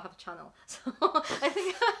because, you know, I have a channel. So I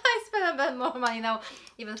think I spend a bit more money now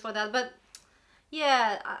even for that. But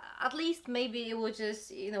yeah, at least maybe it would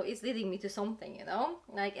just, you know, it's leading me to something, you know?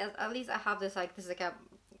 Like, at least I have this, like, this is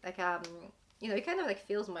like a you know, it kind of like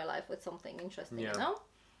fills my life with something interesting, you know?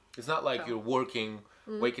 It's not like you're working,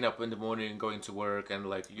 waking up in the morning and going to work and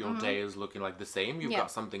like your day is looking like the same. You've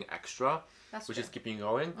got something extra, which is keeping you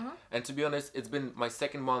going. And to be honest, it's been my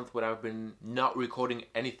second month where I've been not recording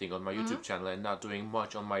anything on my YouTube channel and not doing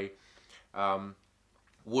much on my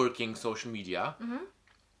working social media.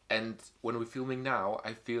 And when we're filming now,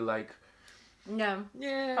 I feel like I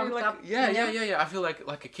feel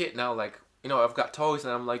like a kid now. Like, you know, I've got toys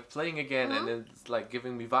and I'm like playing again, and it's like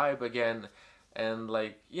giving me vibe again. And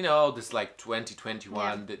like, you know, this like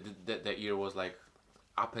 2021, that year was like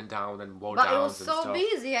up and down and woe downs. But it was so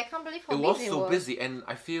busy. I can't believe how busy it was. It was so busy, and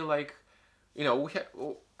I feel like, you know,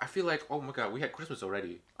 I feel like, oh my god, we had Christmas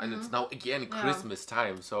already, and it's now again Christmas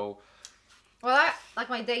time. So, well, I like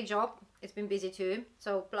my day job. It's been busy too.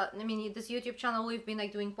 So, I mean, this YouTube channel we've been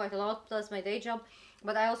like doing quite a lot, plus my day job.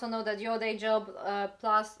 But I also know that your day job,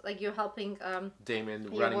 plus like you're helping Damien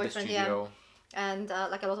running the studio. And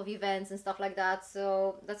like a lot of events and stuff like that,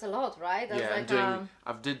 so that's a lot, right? That's like,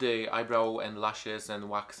 I've did the eyebrow and lashes and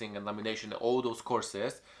waxing and lamination, all those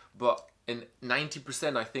courses, but in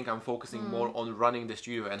 90% I think I'm focusing more on running the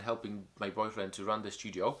studio and helping my boyfriend to run the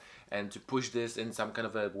studio and to push this in some kind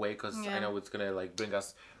of a way, because I know it's gonna like bring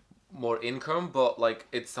us more income, but like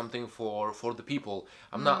it's something for the people.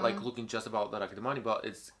 I'm not like looking just about like the money, but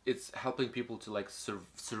it's helping people to like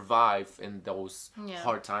survive in those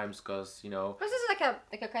hard times, because, you know, this is like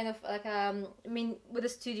a kind of like I mean, with the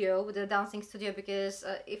studio, with the dancing studio, because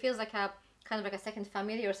it feels like a kind of like a second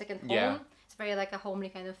family or second home. It's very like a homely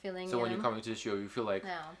kind of feeling. So when you're coming to the studio, you feel like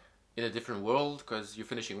in a different world, because you're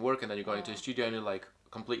finishing work and then you're going to the studio and you're like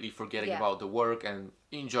completely forgetting about the work and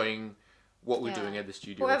enjoying what we're doing at the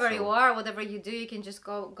studio. Whoever you are, whatever you do, you can just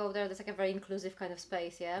go there. There's like a very inclusive kind of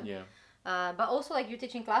space, but also like you're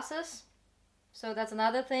teaching classes, so that's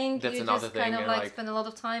another thing. That's you another just thing, kind of like spend a lot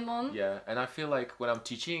of time on. Yeah, and I feel like when I'm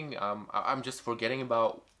teaching, I'm just forgetting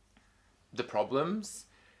about the problems,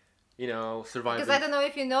 you know, surviving. Because I don't know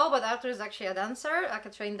if you know, but Arthur is actually a dancer, like a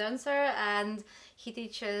trained dancer, and he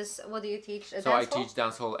teaches. What do you teach? So I teach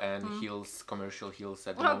dancehall and heels, commercial heels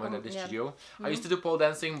at the moment at the studio. I used to do pole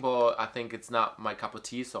dancing, but I think it's not my cup of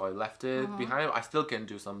tea, so I left it behind. I still can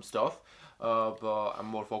do some stuff, but I'm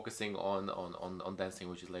more focusing on dancing,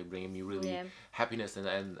 which is like bringing me really happiness and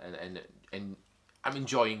I'm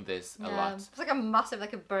enjoying this a lot. It's like a massive,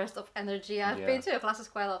 like a burst of energy. I've been to your classes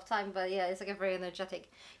quite a lot of time, but yeah, it's like a very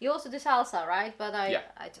energetic. You also do don't do salsa.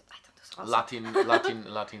 Latin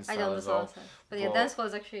salsa. I don't do salsa, but yeah, dancehall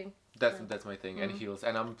is actually that's my thing, and heels,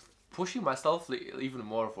 and I'm pushing myself even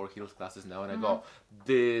more for heels classes now, and I got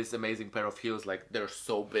this amazing pair of heels, like they're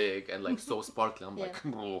so big and like so sparkly. I'm like,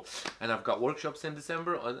 whoa. And I've got workshops in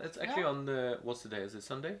December. It's actually on the, what's the day? Is it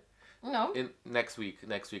Sunday? No. Next week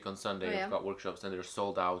on Sunday, I've got workshops and they're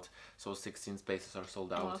sold out. So 16 spaces are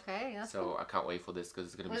sold out. Okay, that's so cool. I can't wait for this, because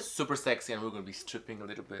it's gonna be super sexy and we're gonna be stripping a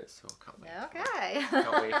little bit. So can't wait. Okay.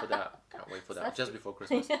 Can't wait for that. Can't wait for that. Just before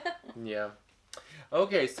Christmas. Yeah.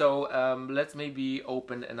 Okay, so let's maybe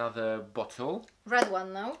open another bottle. Red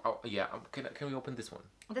one now. Oh yeah. Can we open this one?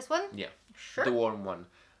 This one? Yeah. Sure. The warm one.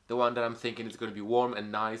 The one that I'm thinking is going to be warm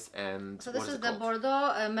and nice. And so this is the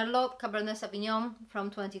Bordeaux Merlot Cabernet Sauvignon from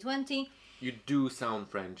 2020. You do sound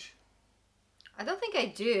French. I don't think I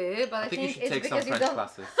do, but I think you should it's take because some you French don't.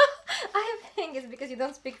 classes. I think it's because you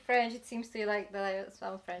don't speak French. It seems to you like that I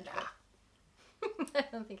sound French. I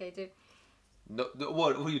don't think I do. No,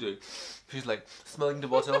 what are you doing? She's like smelling the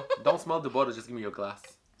bottle. Don't smell the bottle. Just give me your glass.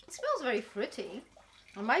 It smells very fruity.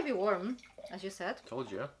 It might be warm, as you said.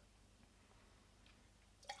 Told you.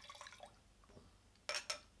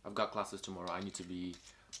 I've got classes tomorrow. I need to be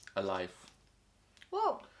alive.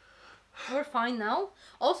 Well, we're fine now.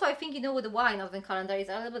 Also, I think, you know, with the wine of the calendar, it's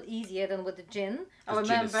a little bit easier than with the gin. I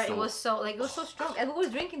remember it was so strong, and we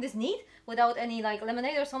were drinking this neat without any like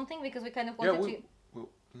lemonade or something, because we kind of wanted to.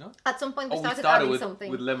 No? At some point we We started started adding with, something.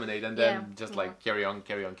 with lemonade and then just like carry on.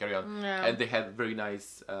 Yeah. And they had very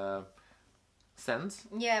nice scents.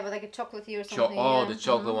 Yeah, but like a chocolatey or something. The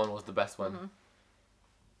chocolate one was the best one.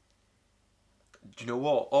 Do you know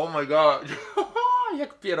what? Oh my god!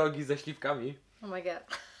 Jak pierogi ze śliwkami. Oh my god.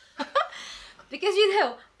 Because you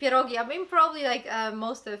know, pierogi, I mean probably like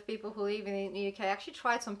most of people who live in the UK actually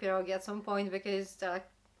tried some pierogi at some point because they're like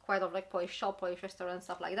quite of like Polish restaurants,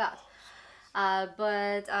 stuff like that.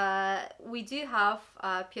 But we do have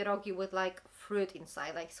pierogi with like fruit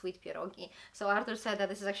inside, like sweet pierogi. So Arthur said that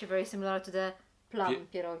this is actually very similar to the plum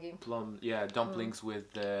pierogi. Plum, yeah, dumplings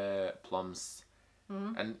with plums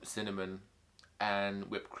and cinnamon and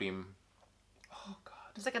whipped cream. Oh god.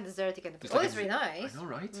 It's like a desserty kind of thing. Like it's very nice. I know,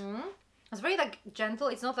 right? It's very like gentle.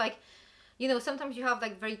 It's not like, you know, sometimes you have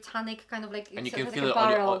like very tannic kind of like. And you can like feel it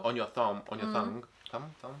on your thumb, on your tongue. Thumb.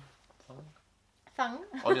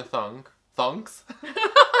 On your tongue. Thongs.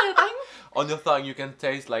 On your tongue you can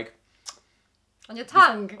taste like. On your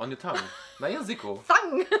tongue. On your tongue. Na języku.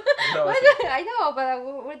 Tongue. No, I know,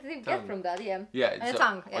 but where did you get from that? Yeah. Yeah. On your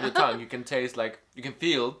tongue. On your tongue you can taste like, you can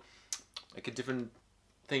feel like a different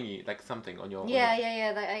thingy, like something on your.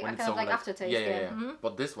 Yeah. Like, kind of like aftertaste. Yeah.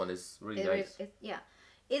 But this one is really nice.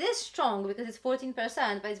 It is strong because it's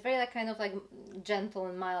 14%, but it's very like kind of like gentle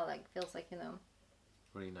and mild. Like feels like, you know.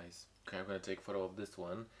 Really nice. Okay, I'm gonna take a photo of this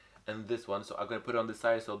one and this one. So I'm gonna put it on the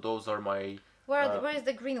side. So those are my. Where is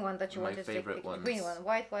the green one that you my wanted to take? favorite ones. Green one,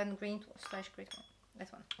 white one, green / green one.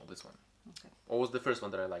 This one. Oh, this one. Okay. What was the first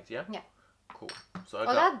one that I liked? Yeah. Yeah. Cool. So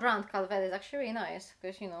I that brand Calvet is actually really nice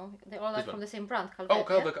because, you know, they're all like from the same brand. Calvet. Oh,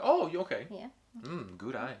 Calvet. Yeah? Oh, you okay? Yeah.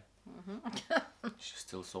 Good eye. She's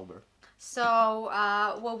still sober. So,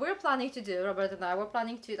 what we're planning to do, Robert and I, we're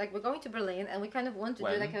planning to we're going to Berlin, and we kind of want to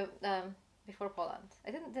do like a before Poland.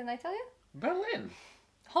 Didn't I tell you? Berlin.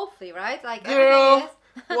 Hopefully, right? Like girl.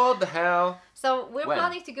 What the hell? So we're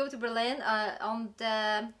planning to go to Berlin on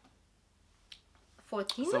the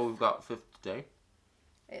 14th. So we've got 5th today.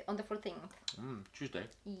 On the 14th. Tuesday.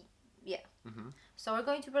 Yeah. So we're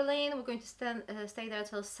going to Berlin. We're going to stay there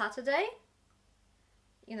till Saturday.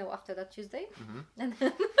 You know, after that Tuesday. And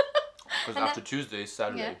then because after Tuesday is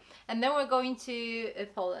Saturday. Yeah. And then we're going to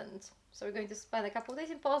Poland. So we're going to spend a couple of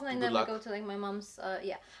days in Poland, and then we go to like my mom's.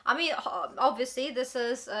 I mean, obviously this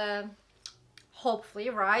is hopefully,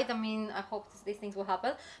 right? I mean, I hope these things will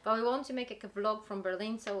happen. But we want to make like a vlog from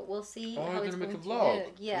Berlin, so we'll see how it's going to. Vlog.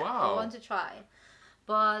 Yeah, wow. we want to try.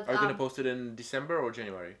 But are you going to post it in December or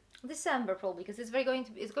January? December probably, because it's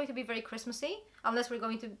going to be very Christmassy. Unless we're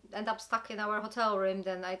going to end up stuck in our hotel room,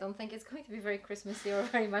 then I don't think it's going to be very Christmassy or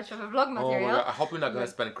very much of a vlog material. I hope you're not going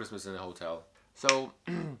to spend Christmas in a hotel. So,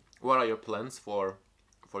 what are your plans for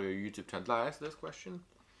your YouTube channel? I asked this question.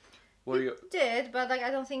 Did, but like I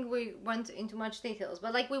don't think we went into much details.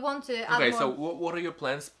 But like we want to add okay, more... so what are your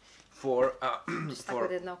plans for? Stuck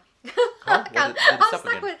with it now. Huh?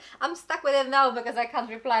 I'm stuck with it now because I can't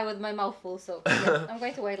reply with my mouth full. So yeah, I'm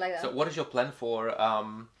going to wait like that. So what is your plan for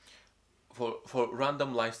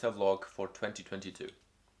random lifestyle vlog for 2022?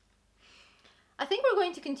 I think we're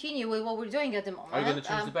going to continue with what we're doing at the moment. Are you going to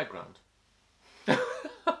change the background?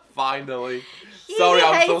 Finally. Sorry,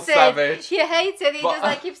 I'm so savage. He hates it. He just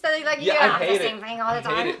like keeps telling like you have the same thing all the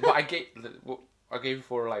time. I hate it. But I gave it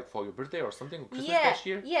for your birthday or something, Christmas last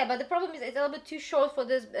year. Yeah, but the problem is it's a little bit too short for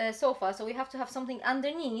this sofa, so we have to have something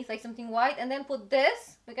underneath, like something white, and then put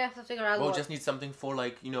this. We have to figure out. Well, just need something for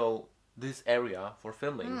this area for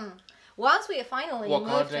filming. Once we finally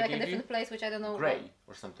moved to like a different place, which I don't know. Grey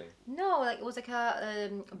or something. No, like it was like a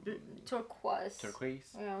turquoise.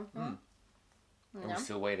 Turquoise. Yeah. And we're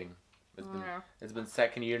still waiting. It's been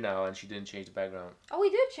second year now, and she didn't change the background. Oh, we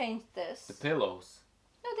did change this. The pillows.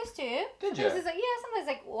 No, this too. Did you? Sometimes sometimes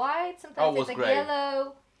like white, sometimes it's like gray.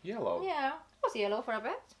 yellow. Yellow. Yeah, it was yellow for a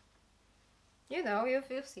bit. You know,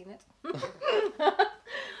 you've seen it.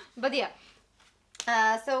 But yeah.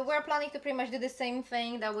 So we're planning to pretty much do the same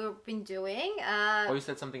thing that we've been doing. You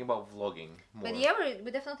said something about vlogging more. But yeah,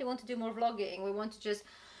 we definitely want to do more vlogging. We want to just...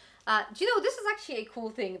 do you know, this is actually a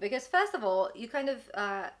cool thing because first of all, you kind of...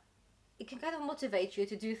 it can kind of motivate you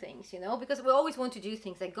to do things, you know, because we always want to do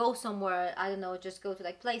things like go somewhere, I don't know, just go to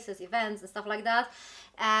like places, events and stuff like that.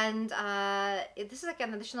 And this is like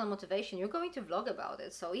an additional motivation. You're going to vlog about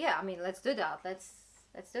it. So yeah, I mean, let's do that.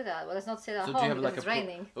 Let's do that. Well, let's not sit at home because it's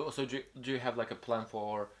raining. So do you have like a plan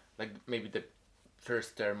for like maybe the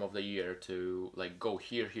first term of the year to like go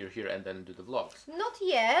here, and then do the vlogs? Not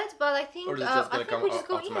yet, but I think Or is it just gonna come we're just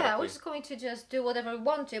going. Yeah, we're automatically? just going to just do whatever we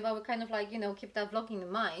want to, but we kind of like, you know, keep that vlogging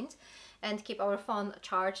in mind, and keep our phone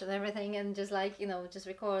charged and everything, and just like, you know, just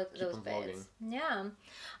record those on bits. vlogging. Yeah,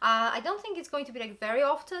 I don't think it's going to be like very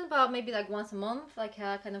often, but maybe like once a month, like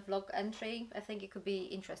a kind of vlog entry. I think it could be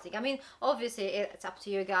interesting. I mean, obviously it's up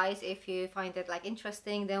to you guys. If you find it like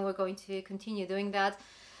interesting, then we're going to continue doing that.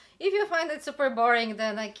 If you find it super boring,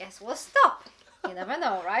 then I guess we'll stop. You never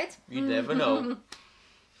know, right? You never know.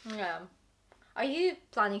 Yeah. Are you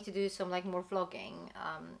planning to do some like more vlogging?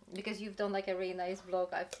 Because you've done like a really nice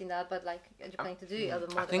vlog, I've seen that, but like, are you planning to do a little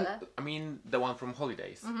bit more I think, than that? I mean, the one from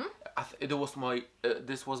holidays. It was my,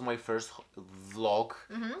 this was my first vlog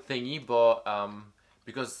thingy, but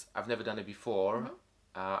because I've never done it before,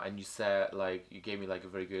 and you said like, you gave me like a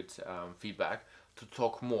very good feedback to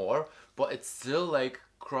talk more, but it's still like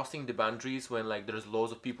crossing the boundaries when like there's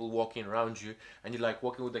loads of people walking around you and you're like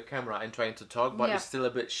walking with the camera and trying to talk, but you're still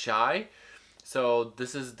a bit shy. So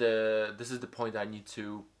this is the point I need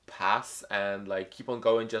to pass and like keep on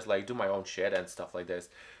going, just like do my own shit and stuff like this.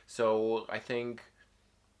 So I think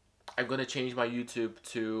I'm gonna change my YouTube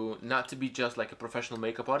to not to be just like a professional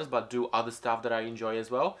makeup artist, but do other stuff that I enjoy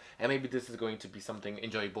as well. And maybe this is going to be something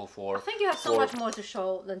enjoyable for. I think you have so much more to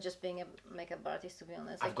show than just being a makeup artist, to be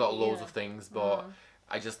honest. I've got loads of things, but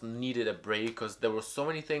I just needed a break because there were so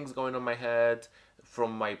many things going on in my head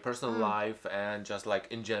from my personal life and just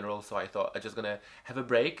like in general. So I thought I'm just gonna have a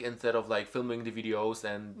break instead of like filming the videos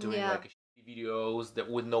and doing like videos that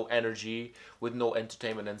with no energy, with no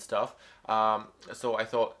entertainment and stuff. So I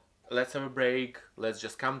thought, let's have a break. Let's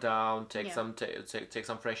just calm down, take some take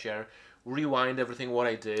some fresh air, rewind everything what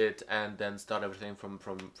I did, and then start everything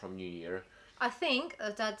from New Year. I think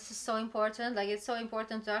that this is so important. Like, it's so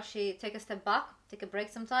important to actually take a step back, take a break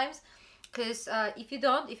sometimes, because if you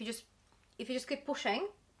don't, if you just keep pushing,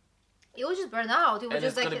 you will just burn out. You will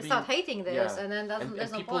just like start hating this, and then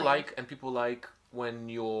there's no point. And people like when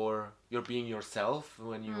you're being yourself,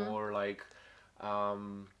 when you're like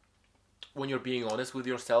when you're being honest with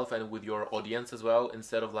yourself and with your audience as well,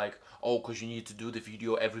 instead of like, oh, because you need to do the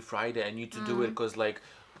video every Friday and you need to do it because like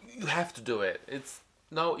you have to do it. It's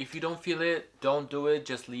no, if you don't feel it, don't do it.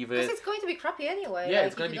 Just leave it. Because it's going to be crappy anyway. Yeah, like,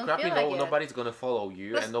 it's going to be crappy. Nobody's going to follow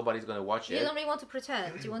you, and nobody's going to watch it. You don't really want to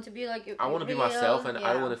pretend. You want to be like. I want to be myself, and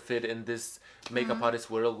I want to fit in this makeup artist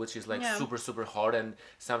world, which is like super hard, and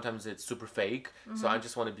sometimes it's super fake. So I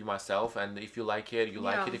just want to be myself, and if you like it, you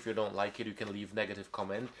like it. If you don't like it, you can leave negative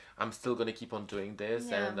comment. I'm still going to keep on doing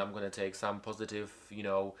this, and I'm going to take some positive,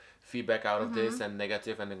 feedback out of this and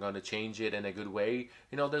negative, and I'm going to change it in a good way.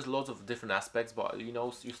 There's lots of different aspects, but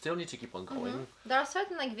you still need to keep on going. There are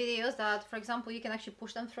certain like videos that, for example, you can actually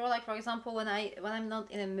push them through. Like, for example, when I'm not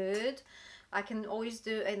in a mood, I can always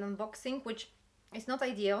do an unboxing, which is not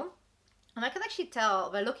ideal, and I can actually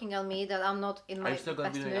tell by looking at me that I'm not in my best mood. Are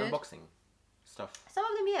you still going to be doing unboxing stuff? Some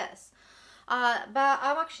of them, yes, but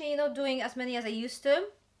I'm actually not doing as many as I used to.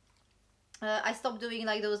 I stopped doing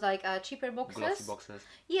like those like cheaper boxes. Glossy boxes.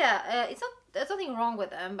 Yeah, there's nothing wrong with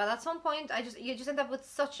them, but at some point you just end up with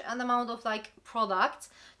such an amount of like products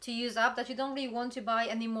to use up that you don't really want to buy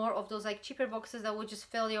any more of those like cheaper boxes that would just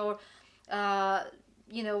fill your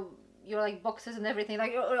your like boxes and everything,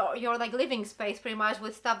 like your like living space pretty much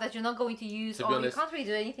with stuff that you're not going to use, or you can't really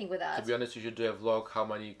do anything with that. To be honest, you should do a vlog how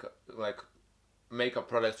many like makeup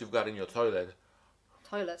products you've got in your toilet.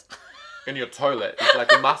 In your toilet, it's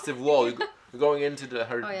like a massive wall. You're going into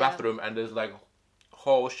her bathroom, and there's like a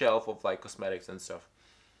whole shelf of like cosmetics and stuff.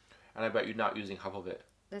 And I bet you're not using half of it.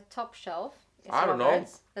 The top shelf is I don't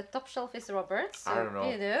Robert's. know. The top shelf is Robert's. So I don't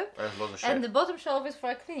know. You know. There's lots of shit. And the bottom shelf is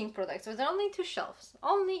for cleaning products. So there are only two shelves.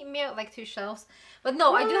 Only mere like two shelves. But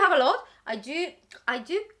no, I do have a lot. I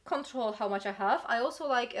do control how much I have. I also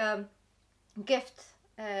like gift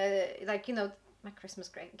like my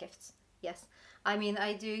Christmas gifts. Yes. I mean,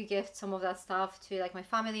 I do gift some of that stuff to like my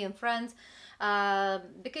family and friends,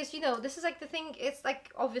 because this is like the thing. It's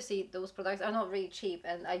like obviously those products are not really cheap,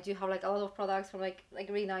 and I do have like a lot of products from like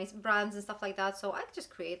really nice brands and stuff like that. So I just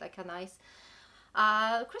create like a nice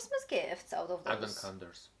Christmas gifts out of those. Advent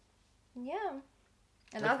calendars. Yeah.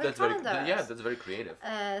 And advent calendars. That's very creative.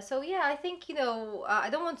 So yeah, I think I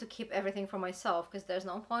don't want to keep everything for myself because there's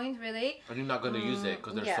no point really. And you're not going to use it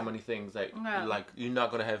because there's so many things that like you're not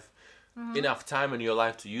going to have enough time in your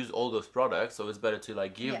life to use all those products, so it's better to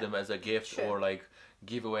like give them as a gift or like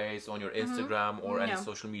giveaways on your Instagram or any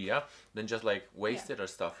social media than just like waste it or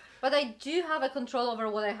stuff. But I do have a control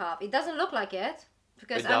over what I have. It doesn't look like it,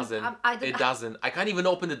 Because It doesn't. I don't, It doesn't. I can't even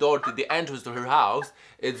open the door to the entrance to her house.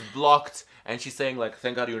 It's blocked, and she's saying like,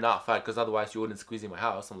 "Thank God you're not fat, because otherwise you wouldn't squeeze in my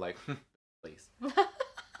house." I'm like, please.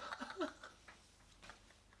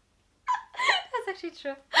 That's actually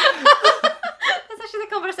true. That's actually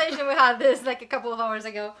the conversation we had this like a couple of hours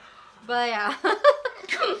ago. But yeah.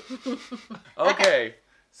 Okay.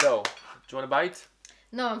 So, do you want a bite?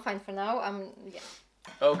 No, I'm fine for now. Yeah.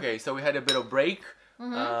 Okay. So we had a bit of break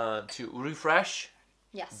to refresh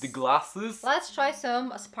Yes. the glasses. Let's try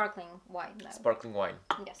some sparkling wine now. Sparkling wine.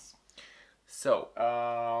 Yes. So,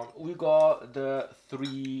 we got the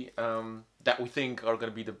three that we think are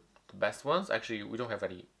gonna be the best ones. Actually, we don't have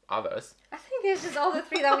any others. I think it's just all the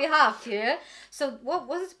three that we have here. So what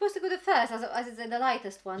was it supposed to go the first, as it's the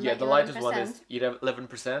lightest one? Yeah, like the lightest one 11%? is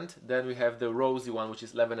 11%. Then we have the rosy one, which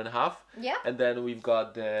is 11.5. Yeah. And then we've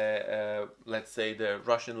got the, let's say, the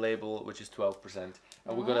Russian label, which is 12%.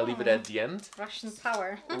 And we're gonna leave it at the end. Russian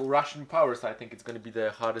power. Russian power, so I think it's gonna be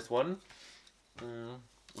the hardest one.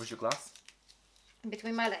 Where's your glass?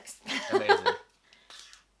 Between my legs. Amazing.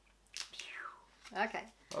 Okay.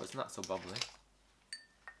 Oh, it's not so bubbly.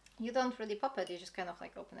 You don't really pop it, you just kind of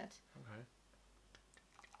like open it. Okay.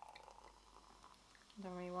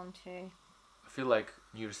 Don't really want to... I feel like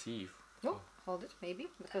New Year's Eve. Oh, hold it, maybe,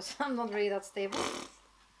 because I'm not really that stable.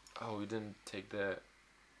 Oh, we didn't take the...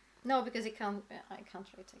 No, because I can't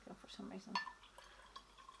really take them for some reason.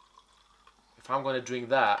 If I'm gonna drink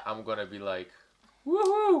that, I'm gonna be like,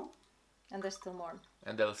 woohoo! And there's still more.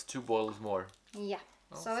 And there's 2 bottles more. Yeah.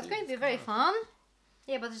 Oh, So it's see, going to be very fun.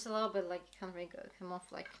 Yeah, but it's a little bit like you can't really come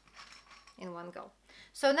off like in one go.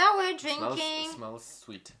 So now we're drinking Smells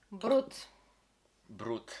sweet. Brut.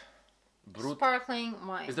 Brut. Brut. Sparkling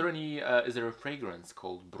wine. Is there any? Is there a fragrance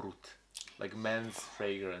called Brut? Like men's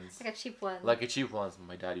fragrance? Like a cheap one. Like a cheap one.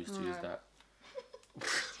 My dad used to use that.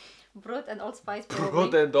 Brut and Old Spice. Brut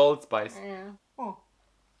Probably. and Old Spice. Yeah. Oh.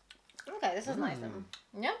 Okay, this is nice then.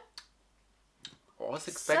 Yeah. I was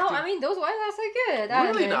expecting. So I mean, those wines are so good. aren't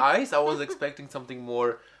Really they? nice. I was expecting something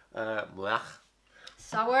more. Blech.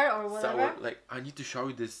 Sour or whatever. Sour. Like I need to show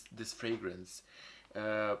you this fragrance.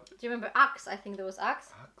 Do you remember Axe? I think there was Axe.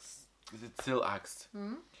 Axe. Is it still Axe?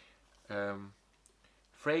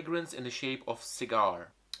 Fragrance in the shape of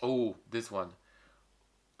cigar. Oh, this one.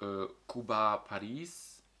 Cuba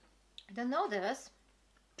Paris. I don't know this.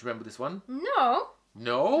 Do you remember this one? No.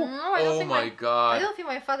 No? No, I don't Oh think my god. I don't think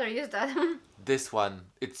my father used that. This one.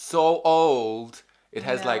 It's so old. It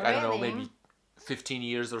has No, like, I don't know, really? maybe 15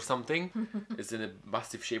 years or something. It's in a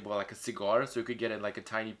massive shape of like a cigar, so you could get it like a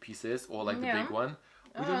tiny pieces or like the Yeah. big one.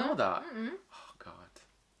 We don't know that. Oh god.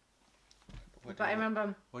 Where But I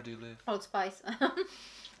remember Where do you live? Old Spice.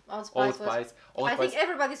 Old Spice. Old was, Spice. Old I Spice think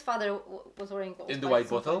everybody's father was wearing Old in Spice the white at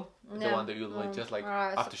some bottle? point. The one that you like just like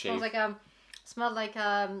aftershave. It was smelled like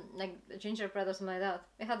gingerbread or something like that.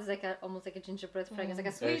 It had this almost like a gingerbread fragrance, like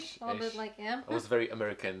a sweet, Ish, a little ish. bit like It was very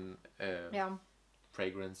American yeah.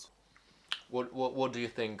 fragrance. What do you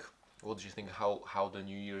think? What do you think how the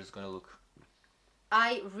new year is gonna look?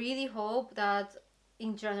 I really hope that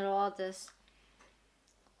in general this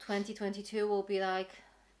 2022 will be like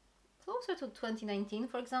closer to 2019,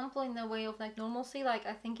 for example, in a way of like normalcy. Like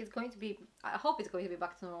I think it's going to be. I hope it's going to be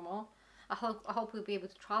back to normal. I hope we'll be able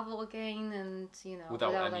to travel again, and you know,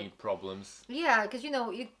 Without any like, problems. yeah, because you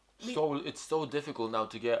know So it's so difficult now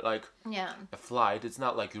to get like yeah. a flight. It's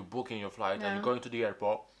not like you're booking your flight and Yeah. you're going to the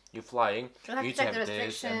airport. You're flying. You have need to check to have the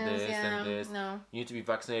this and restrictions. this Yeah, and this. no. You need to be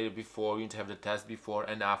vaccinated before. You need to have the test before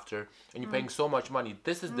and after. And you're paying so much money.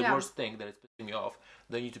 This is the Yeah. worst thing that is pissing me off.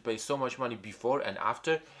 They need to pay so much money before and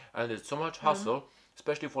after, and there's so much hassle,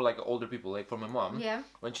 especially for like older people. Like for my mom, Yeah.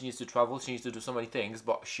 when she needs to travel, she needs to do so many things,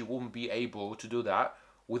 but she won't be able to do that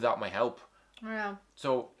without my help. Yeah.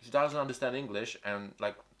 So she doesn't understand English, and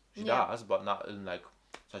like she Yeah. does, but not in like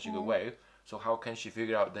such a good way. So how can she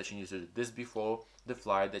figure out that she needs to do this before the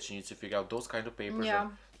flight? That she needs to figure out those kind of papers. Yeah.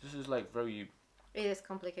 And this is like very. It is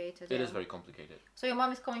complicated. It yeah. is very complicated. So your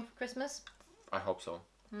mom is coming for Christmas? I hope so.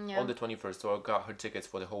 Yeah. On the 21st, so I got her tickets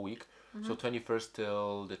for the whole week. So 21st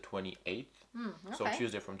till the 28th. So okay.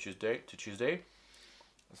 Tuesday from Tuesday to Tuesday.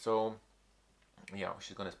 So yeah,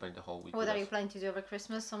 she's gonna spend the whole week. What with are you us. planning to do over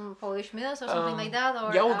Christmas? Some Polish meals or something like that?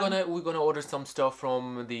 Or Yeah, we're gonna order some stuff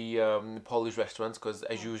from the Polish restaurants, because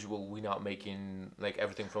as usual we're not making like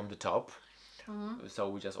everything from the top. So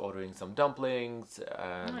we're just ordering some dumplings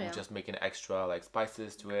and yeah. we're just making extra like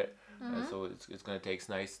spices to it. So it's gonna taste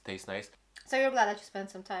nice. So you're glad that you spent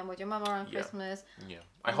some time with your mom around Yeah. Christmas. Yeah,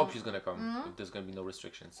 I hope she's gonna come. If there's gonna be no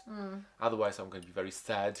restrictions. Otherwise, I'm gonna be very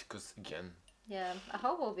sad because again, Yeah, I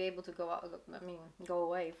hope we'll be able to go out. I mean, go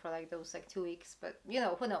away for like those like 2 weeks. But you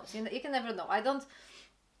know, who knows? You can never know. I don't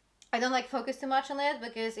like focus too much on it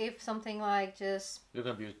because if something like just you're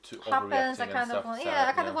gonna be too happens, overreacting I kind and of want, stuff. yeah,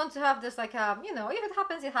 I kind of want to have this like you know, if it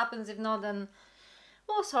happens, it happens. If not, then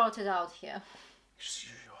we'll sort it out here.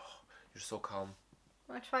 You're so calm.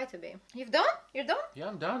 I try to be. You've done? You're done? Yeah,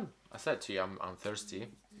 I'm done. I said to you, I'm thirsty.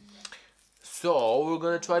 So we're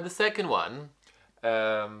gonna try the second one.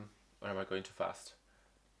 Or am I going too fast?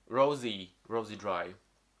 Rosy dry.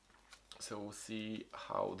 So we'll see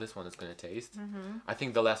how this one is gonna taste. I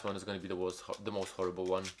think the last one is gonna be the most horrible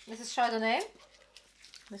one. This is Chardonnay.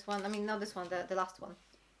 This one, I mean, not this one, the last one.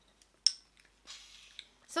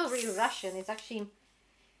 So really Russian. It's actually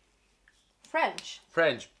French.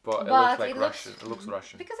 French, but it looks like Russian. It looks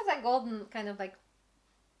Russian. Because of that golden kind of like.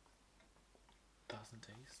 Doesn't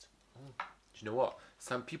taste. Oh. Do you know what?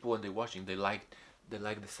 Some people when they're watching, they like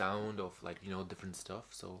the sound of like, you know, different stuff.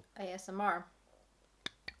 So ASMR.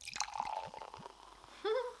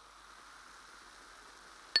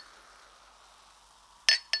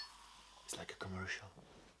 it's like a commercial.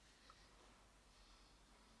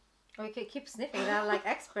 Or you can keep sniffing. They're like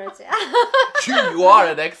experts. You are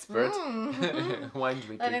an expert. Wine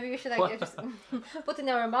drinking. Maybe we should like just put it in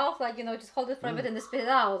our mouth, like, you know, just hold it for a bit and then spit it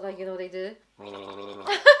out, like, you know, they do.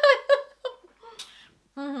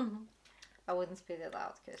 I wouldn't spit it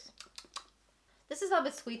out because this is a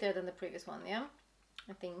bit sweeter than the previous one, yeah?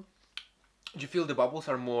 I think. Do you feel the bubbles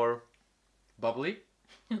are more bubbly?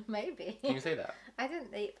 Maybe. Can you say that? I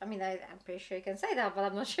mean, I'm pretty sure you can say that, but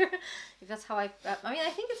I'm not sure if that's how I mean, I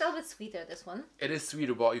think it's a little bit sweeter, this one. It is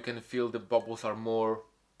sweeter, but you can feel the bubbles are more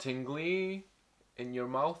tingly in your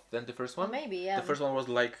mouth than the first one. Oh, maybe, yeah. The first one was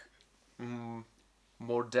like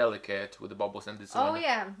more delicate with the bubbles, and this one. Oh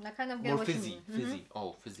yeah, I kind of get more what fizzy, you mean. fizzy.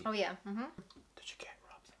 Oh, fizzy. Oh yeah. Did you get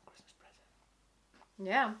Rob some Christmas present?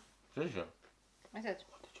 Yeah. Did you? I did.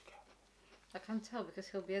 What did you get? I can't tell because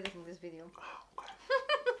he'll be editing this video. Oh, okay.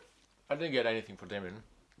 I didn't get anything for Damien.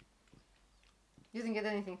 You didn't get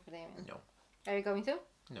anything for Damien? No. Are you going to?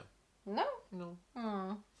 No. No? No.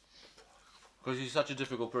 Hmm. Because he's such a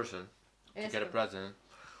difficult person to get a true. present.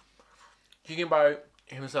 He can buy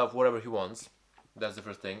himself whatever he wants. That's the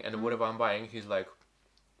first thing. And whatever I'm buying, he's like,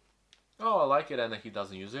 oh, I like it, and then he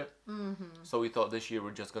doesn't use it. So we thought this year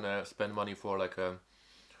we're just gonna spend money for like a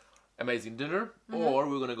amazing dinner, or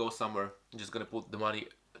we're gonna go somewhere and just gonna put the money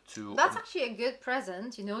to. That's actually a good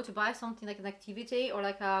present, you know, to buy something like an activity or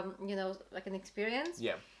like you know, like an experience.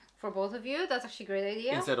 Yeah. For both of you, that's actually a great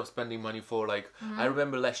idea. Instead of spending money for like, I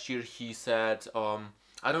remember last year he said,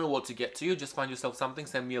 I don't know what to get to you. Just find yourself something.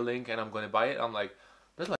 Send me a link, and I'm gonna buy it. I'm like,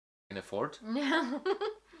 that's like I can afford. Yeah.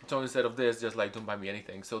 So instead of this, just like don't buy me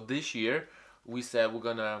anything. So this year we said we're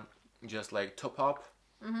gonna just like top up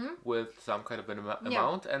with some kind of an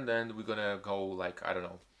amount, and then we're gonna go like, I don't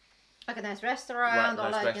know, like a nice restaurant, or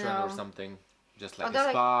like, you know, or something, just like a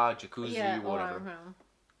spa, jacuzzi, yeah, whatever, or,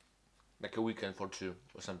 like a weekend for two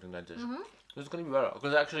or something like this. It's gonna be better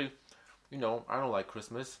because actually, you know, I don't like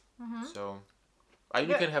Christmas, so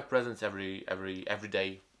you can have presents every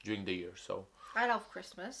day during the year. So I love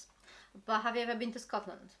Christmas, but have you ever been to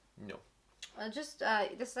Scotland? no. This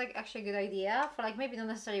is like actually a good idea for like maybe not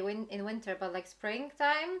necessarily in winter, but like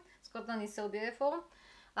springtime. Scotland is so beautiful.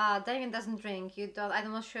 Damien doesn't drink.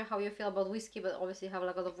 I'm not sure how you feel about whiskey, but obviously you have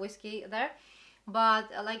like a lot of whiskey there.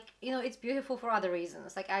 But like, you know, it's beautiful for other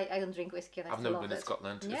reasons. Like I don't drink whiskey, and I I've still never love been it. to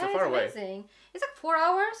Scotland. Yeah, it's so far away. Amazing. It's like 4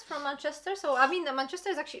 hours from Manchester. So I mean, Manchester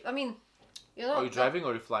is actually. I mean, you know. Are you driving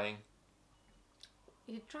or are you flying?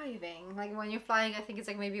 You're driving. Like when you're flying, I think it's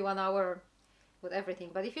like maybe 1 hour with everything.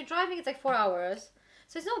 But if you're driving, it's like 4 hours.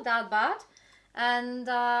 So it's not that bad. And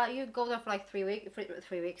you go there for like 3 weeks.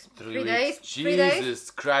 3 weeks. 3 days. Jesus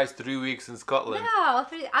Christ, 3 weeks in Scotland. Yeah,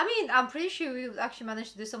 I mean, I'm pretty sure we actually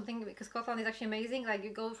managed to do something because Scotland is actually amazing. Like you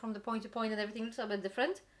go from the point to point and everything looks a bit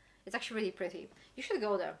different. It's actually really pretty. You should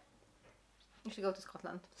go there. You should go to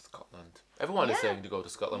Scotland. Scotland. Everyone is saying to go to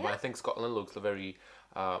Scotland, but I think Scotland looks very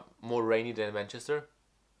more rainy than Manchester.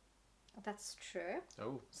 That's true.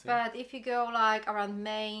 Oh, see. But if you go like around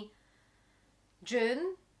May,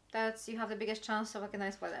 June, you have the biggest chance of like a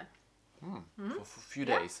nice weather. For a few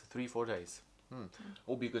days, 3-4 days. It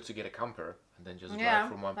would be good to get a camper and then just drive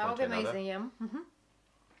from one point to another. That would be amazing, yeah.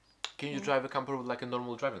 Can you drive a camper with like a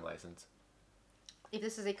normal driving license? If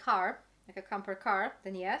this is a car, like a camper car,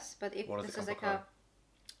 then yes. But if this is like car?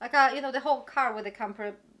 you know, the whole car with the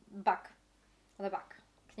camper back on the back.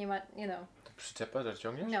 Can you know? Przyczepa, że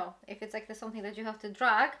ciągniesz? No, if it's like something that you have to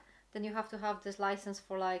drag, then you have to have this license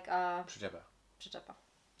for like Przyczepa. Przyczepa.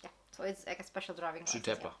 Yeah. So it's like a special driving license.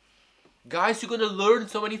 Przyczepa. Guys, you're gonna learn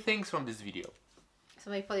so many things from this video.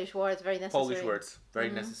 So many Polish words, very necessary. Polish words,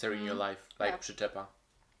 very necessary in your life. Like przytepa.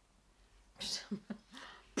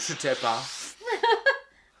 Przytepa.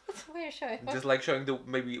 That's what you're showing. Just like showing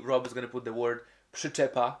maybe Rob is gonna put the word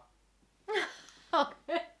przytepa.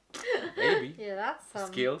 Okay. Maybe. Yeah, that's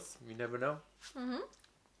skills. You never know.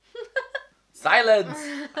 Silence.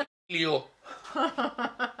 You.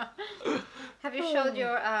 Have you showed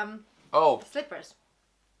your slippers?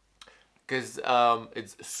 Because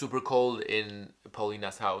it's super cold in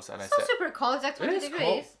Paulina's house, and It's not super cold. It's like 20 degrees.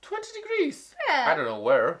 Cold. 20 degrees. Yeah. I don't know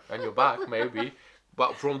where, on your back maybe,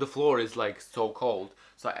 but from the floor it's like so cold.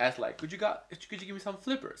 So I asked like, could you give me some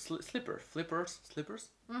flippers? Slippers.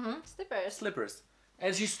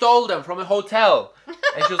 And she stole them from a hotel,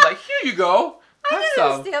 and she was like, here you go. Have I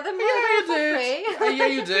some. didn't steal them. Yeah, you did. Yeah,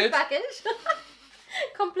 you did. Package.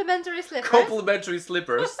 Complimentary slippers. Complimentary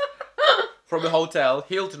slippers from a hotel,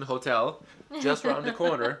 Hilton Hotel, just around the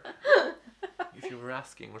corner. If you were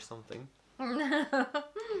asking or something.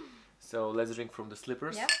 So let's drink from the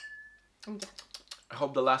slippers. Yeah. I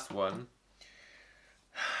hope the last one,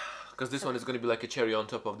 because this one is going to be like a cherry on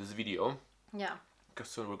top of this video. Yeah. Because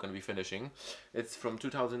soon we're going to be finishing. It's from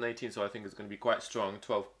 2019, so I think it's going to be quite strong.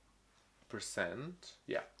 12%.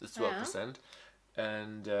 Yeah, it's 12%. Yeah.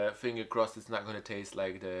 And finger crossed it's not going to taste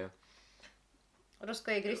like the...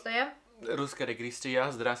 Ruskoje gristoje? Ruska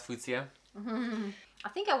regristoja, здравствуйте. I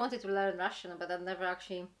think I wanted to learn Russian, but that never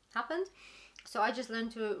actually happened. So I just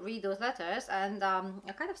learned to read those letters, and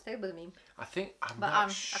it kind of stayed with me. I think, I'm but,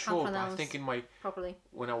 not sure, but I think in my... properly.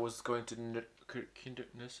 When I was going to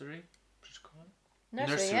nursery?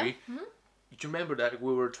 Nursery, yeah? Do you remember that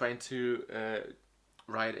we were trying to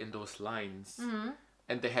write in those lines?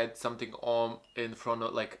 And they had something on in front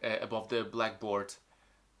of, like, above the blackboard,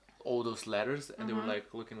 all those letters, and they were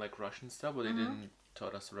like looking like Russian stuff, but they didn't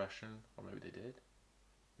taught us Russian, or maybe they did.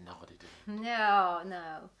 No, they didn't.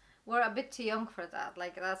 No. We're a bit too young for that.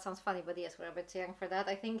 Like, that sounds funny, but yes, we're a bit too young for that.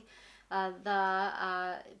 I think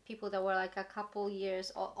the people that were like a couple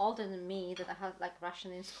years older than me that had like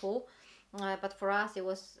Russian in school, but for us it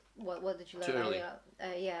was what did you learn? Too early.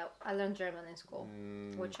 Yeah, I learned German in school,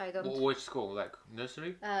 which I don't. Which school? Like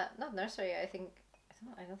nursery? Not nursery.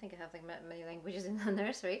 I don't think I have like many languages in the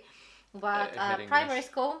nursery, but primary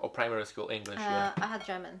school. Oh, primary school English. Yeah. I had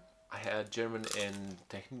German. I had German in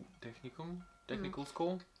technical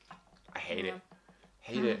school. I hate it.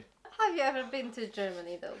 Hate it. Have you ever been to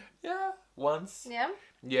Germany though? Yeah, once. Yeah.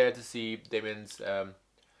 Yeah, to see Damien's,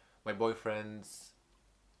 my boyfriend's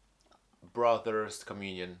brother's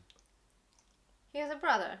communion. He has a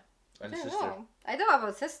brother. And I sister. know. I know about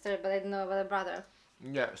a sister, but I don't know about a brother.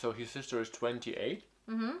 Yeah, so his sister is 28.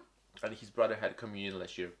 And his brother had communion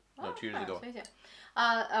last year. No, 2 years ago. Sweet,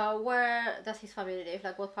 yeah. Where does his family live?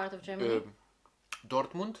 Like what part of Germany?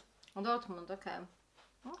 Dortmund. Dortmund, okay.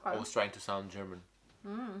 I was trying to sound German.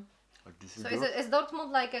 So is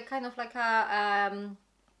Dortmund like a kind of like a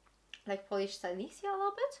like Polish Silesia a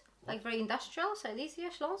little bit? What? Like very industrial,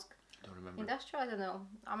 Silesia, Śląsk? Don't remember. Industrial? I don't know.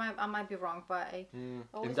 I might be wrong, but I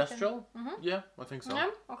industrial? Yeah, I think so.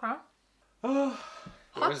 Yeah, okay.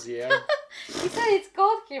 Hot? Yeah. You said it's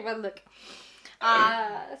cold here, but look.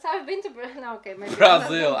 So I've been to maybe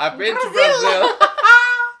Brazil. I've been to Brazil.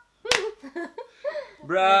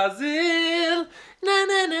 Brazil. Na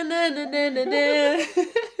na na na na na na na.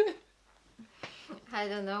 I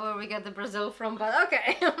don't know where we get the Brazil from, but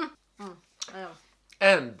okay.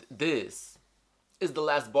 And this is the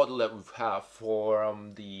last bottle that we have for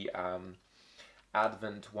the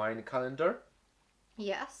Advent wine calendar.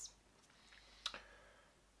 Yes.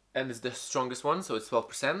 And it's the strongest one, so it's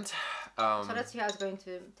 12%. So let's see how it's going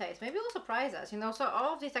to taste. Maybe it'll surprise us, you know. So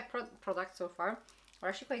all of these like products so far are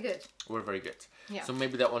actually quite good. We're very good. Yeah. So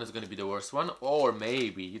maybe that one is going to be the worst one, or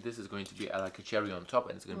maybe this is going to be like a cherry on top,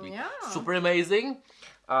 and it's going to be super amazing.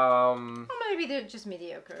 Or maybe they're just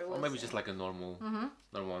mediocre. Or maybe just like a normal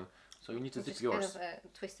one. So you need to dip yours. Kind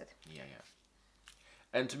of twisted. Yeah.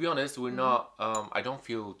 And to be honest, we're not. I don't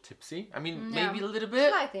feel tipsy. I mean, maybe a little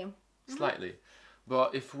bit. Slightly.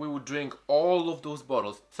 But if we would drink all of those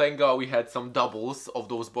bottles, thank God we had some doubles of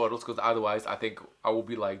those bottles, because otherwise I think I would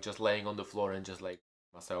be like just laying on the floor and just like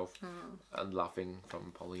myself and laughing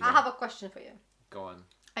from Paulina. I have a question for you. Go on.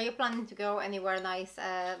 Are you planning to go anywhere nice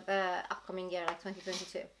the upcoming year, like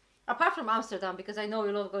 2022? Apart from Amsterdam, because I know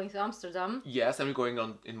you love going to Amsterdam. Yes, and we're going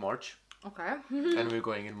on in March. Okay. And we're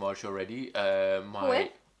going in March already.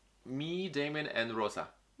 Me, Damien, and Rosa.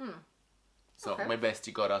 So my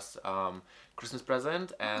bestie got us Christmas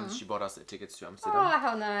present, and she bought us tickets to Amsterdam. Oh,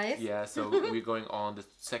 how nice! Yeah, so we're going on the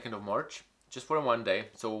 2nd of March just for one day.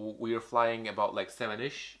 So we are flying about like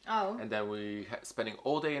 7ish. Oh. And then we spending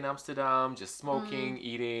all day in Amsterdam, just smoking,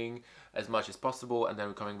 eating as much as possible, and then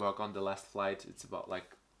we're coming back on the last flight. It's about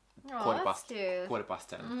like quarter past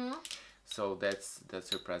 10. So that's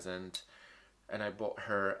her present. And I bought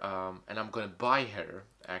her, and I'm gonna buy her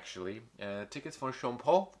actually tickets for Sean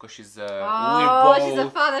Paul because she's she's a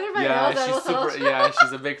fan. Everybody knows that.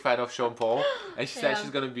 She's a big fan of Sean Paul, and she said she's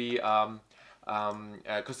gonna be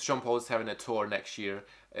because Sean Paul is having a tour next year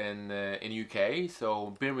in UK,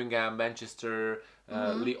 so Birmingham, Manchester,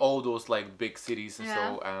 all those like big cities, and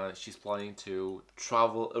so she's planning to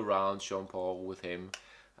travel around Sean Paul with him.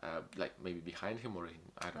 Like maybe behind him or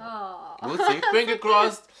I don't know. We'll see. Finger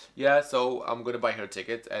crossed. Yeah, so I'm gonna buy her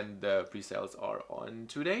ticket, and the pre-sales are on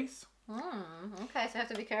 2 days. Okay, so I have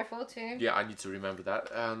to be careful too. Yeah, I need to remember that.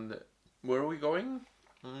 And where are we going?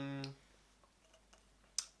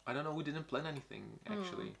 I don't know. We didn't plan anything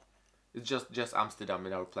actually. It's just Amsterdam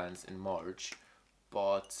in our plans in March.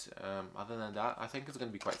 But other than that, I think it's gonna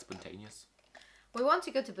be quite spontaneous. We want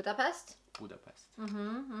to go to Budapest.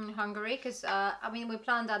 In Hungary, because I mean we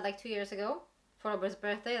planned that like 2 years ago for Robert's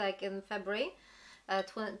birthday, like in February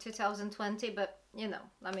 2020, but you know,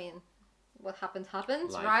 I mean what happened,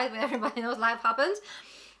 life. Right? Everybody knows life happens.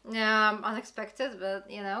 Unexpected, but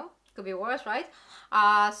you know, could be worse, right?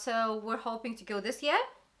 So we're hoping to go this year.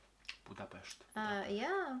 Budapest.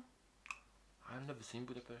 Yeah. I've never seen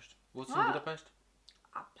Budapest. What's in Budapest?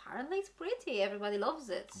 Apparently it's pretty. Everybody loves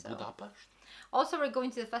it. So. Budapest. Also, we're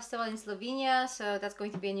going to the festival in Slovenia, so that's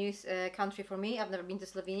going to be a new country for me. I've never been to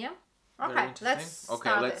Slovenia. Okay,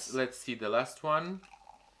 let's see the last one.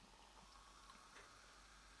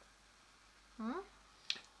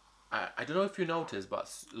 I don't know if you noticed, but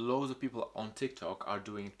loads of people on TikTok are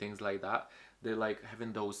doing things like that. They're like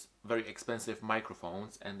having those very expensive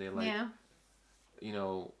microphones, and they're like, you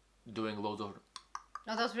know, doing loads of.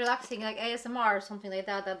 No, those relaxing, like ASMR or something like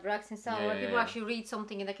that. That relaxing sound where people actually read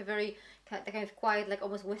something in like a very kind of quiet, like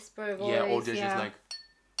almost whisper voice. Yeah, or they're just like.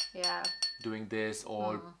 Yeah. Doing this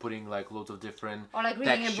or putting like loads of different or like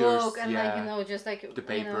reading textures, a book and like, you know, just like the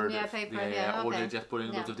paper, you know, paper, or they're just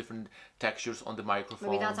putting loads of different textures on the microphone.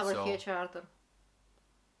 Maybe that's our future, Arthur.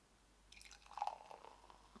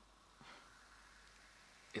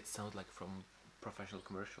 It sounds like from professional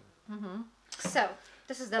commercial. So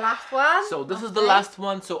this is the last one. So this is the last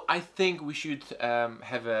one. So I think we should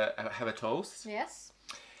have a toast. Yes.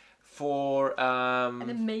 For an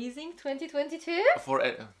amazing 2022.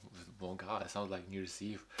 Oh god, it sounds like New Year's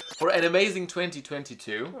Eve. For an amazing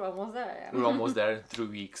 2022. We're almost there. Yeah. We're almost there in 3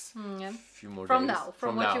 weeks. Yeah. A few more from days. Now.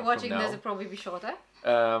 From what you're watching, this will probably be shorter.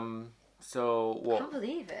 So what? I can't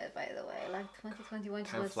believe it, by the way. Like 2021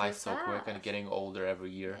 time flies so quick, and getting older every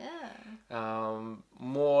year. Yeah.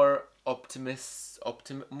 More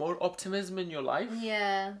optimism in your life.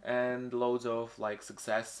 Yeah. And loads of like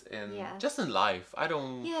success in just in life. I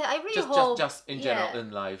don't. Yeah, I really hope. Just in general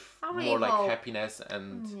in life. Really more like hope. Happiness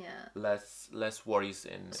and less worries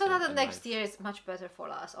in. So that the next life. year is much better for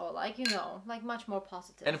us, or like, you know, like much more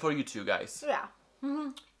positive. And for you too, guys. Yeah.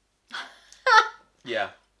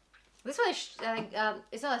 Yeah. This one is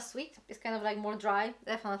it's not as sweet. It's kind of like more dry,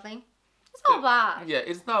 definitely. It's not bad. Yeah,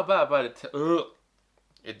 it's not bad, but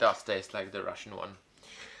it does taste like the Russian one.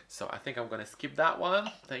 So I think I'm gonna skip that one.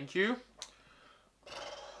 Thank you.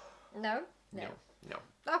 No.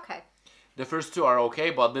 Okay. The first two are okay,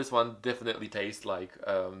 but this one definitely tastes like.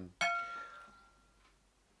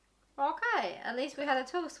 Okay, at least we had a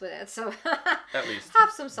toast with it, so at least have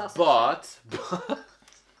some sausage. But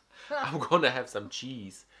I'm gonna have some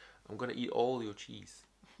cheese. I'm gonna eat all your cheese.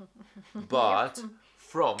 But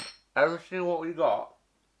from everything what we got,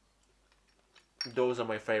 those are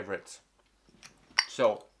my favorites.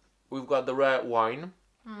 So we've got the red wine,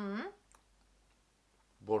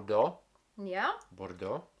 Bordeaux. Yeah.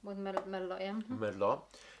 Bordeaux. With Merlot, yeah. Merlot.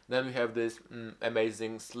 Then we have this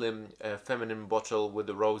amazing slim feminine bottle with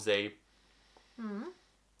the rosé.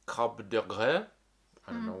 Cap de Grès.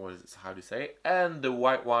 I don't know how to say it. And the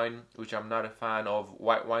white wine, which I'm not a fan of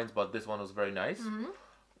white wines, but this one was very nice.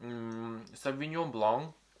 Sauvignon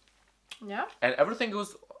Blanc. Yeah. And everything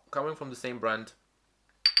was coming from the same brand.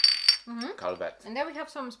 Calvet. And then we have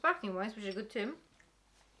some sparkling wines, which are good too.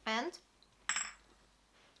 And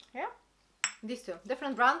these two,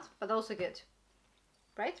 different brand, but also good,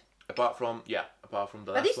 right? Apart from the last one.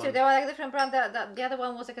 But these two, they were like different brand. The other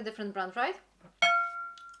one was like a different brand, right?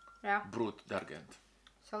 Yeah. Brut d'Argent.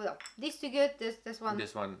 So no, these two good. This one.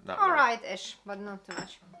 This one not alright-ish, but not too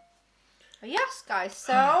much. But yes, guys.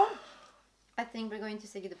 So I think we're going to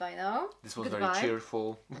say goodbye now. This was very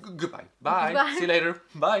cheerful. Goodbye. Bye. See you later.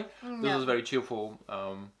 Bye. This was very cheerful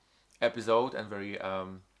episode and very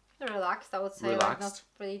relaxed, I would say. Relaxed. Like not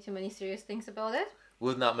really too many serious things about it.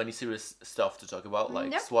 with not many serious stuff to talk about, like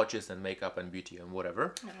Nope. swatches and makeup and beauty and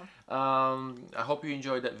whatever. No. I hope you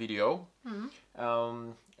enjoyed that video,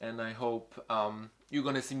 and I hope you're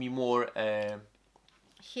gonna see me more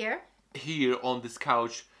Here. here on this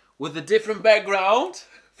couch with a different background.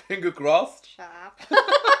 Finger crossed. Shut up.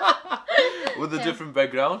 With a different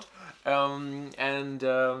background.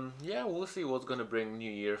 Yeah, we'll see what's gonna bring New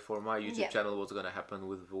Year for my YouTube channel. What's gonna happen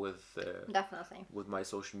Definitely. with my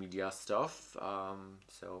social media stuff.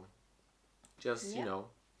 So just you know,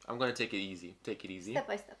 I'm gonna take it easy. Take it easy. Step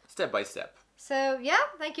by step. Step by step. So yeah,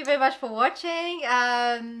 thank you very much for watching.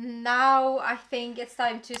 Now I think it's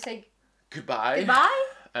time to say Goodbye. goodbye.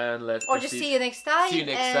 And let's Or just see you next time. See you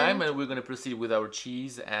next time, and we're gonna proceed with our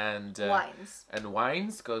cheese and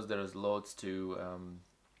wines, because there's loads to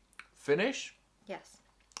finish. Yes.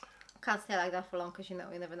 Can't stay like that for long because you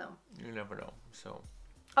never know. You never know. So.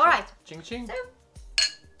 All right. Ching ching. So,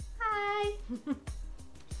 hi.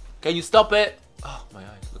 Can you stop it? Oh, my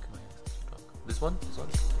eyes. Look at my eyes. This one. This one.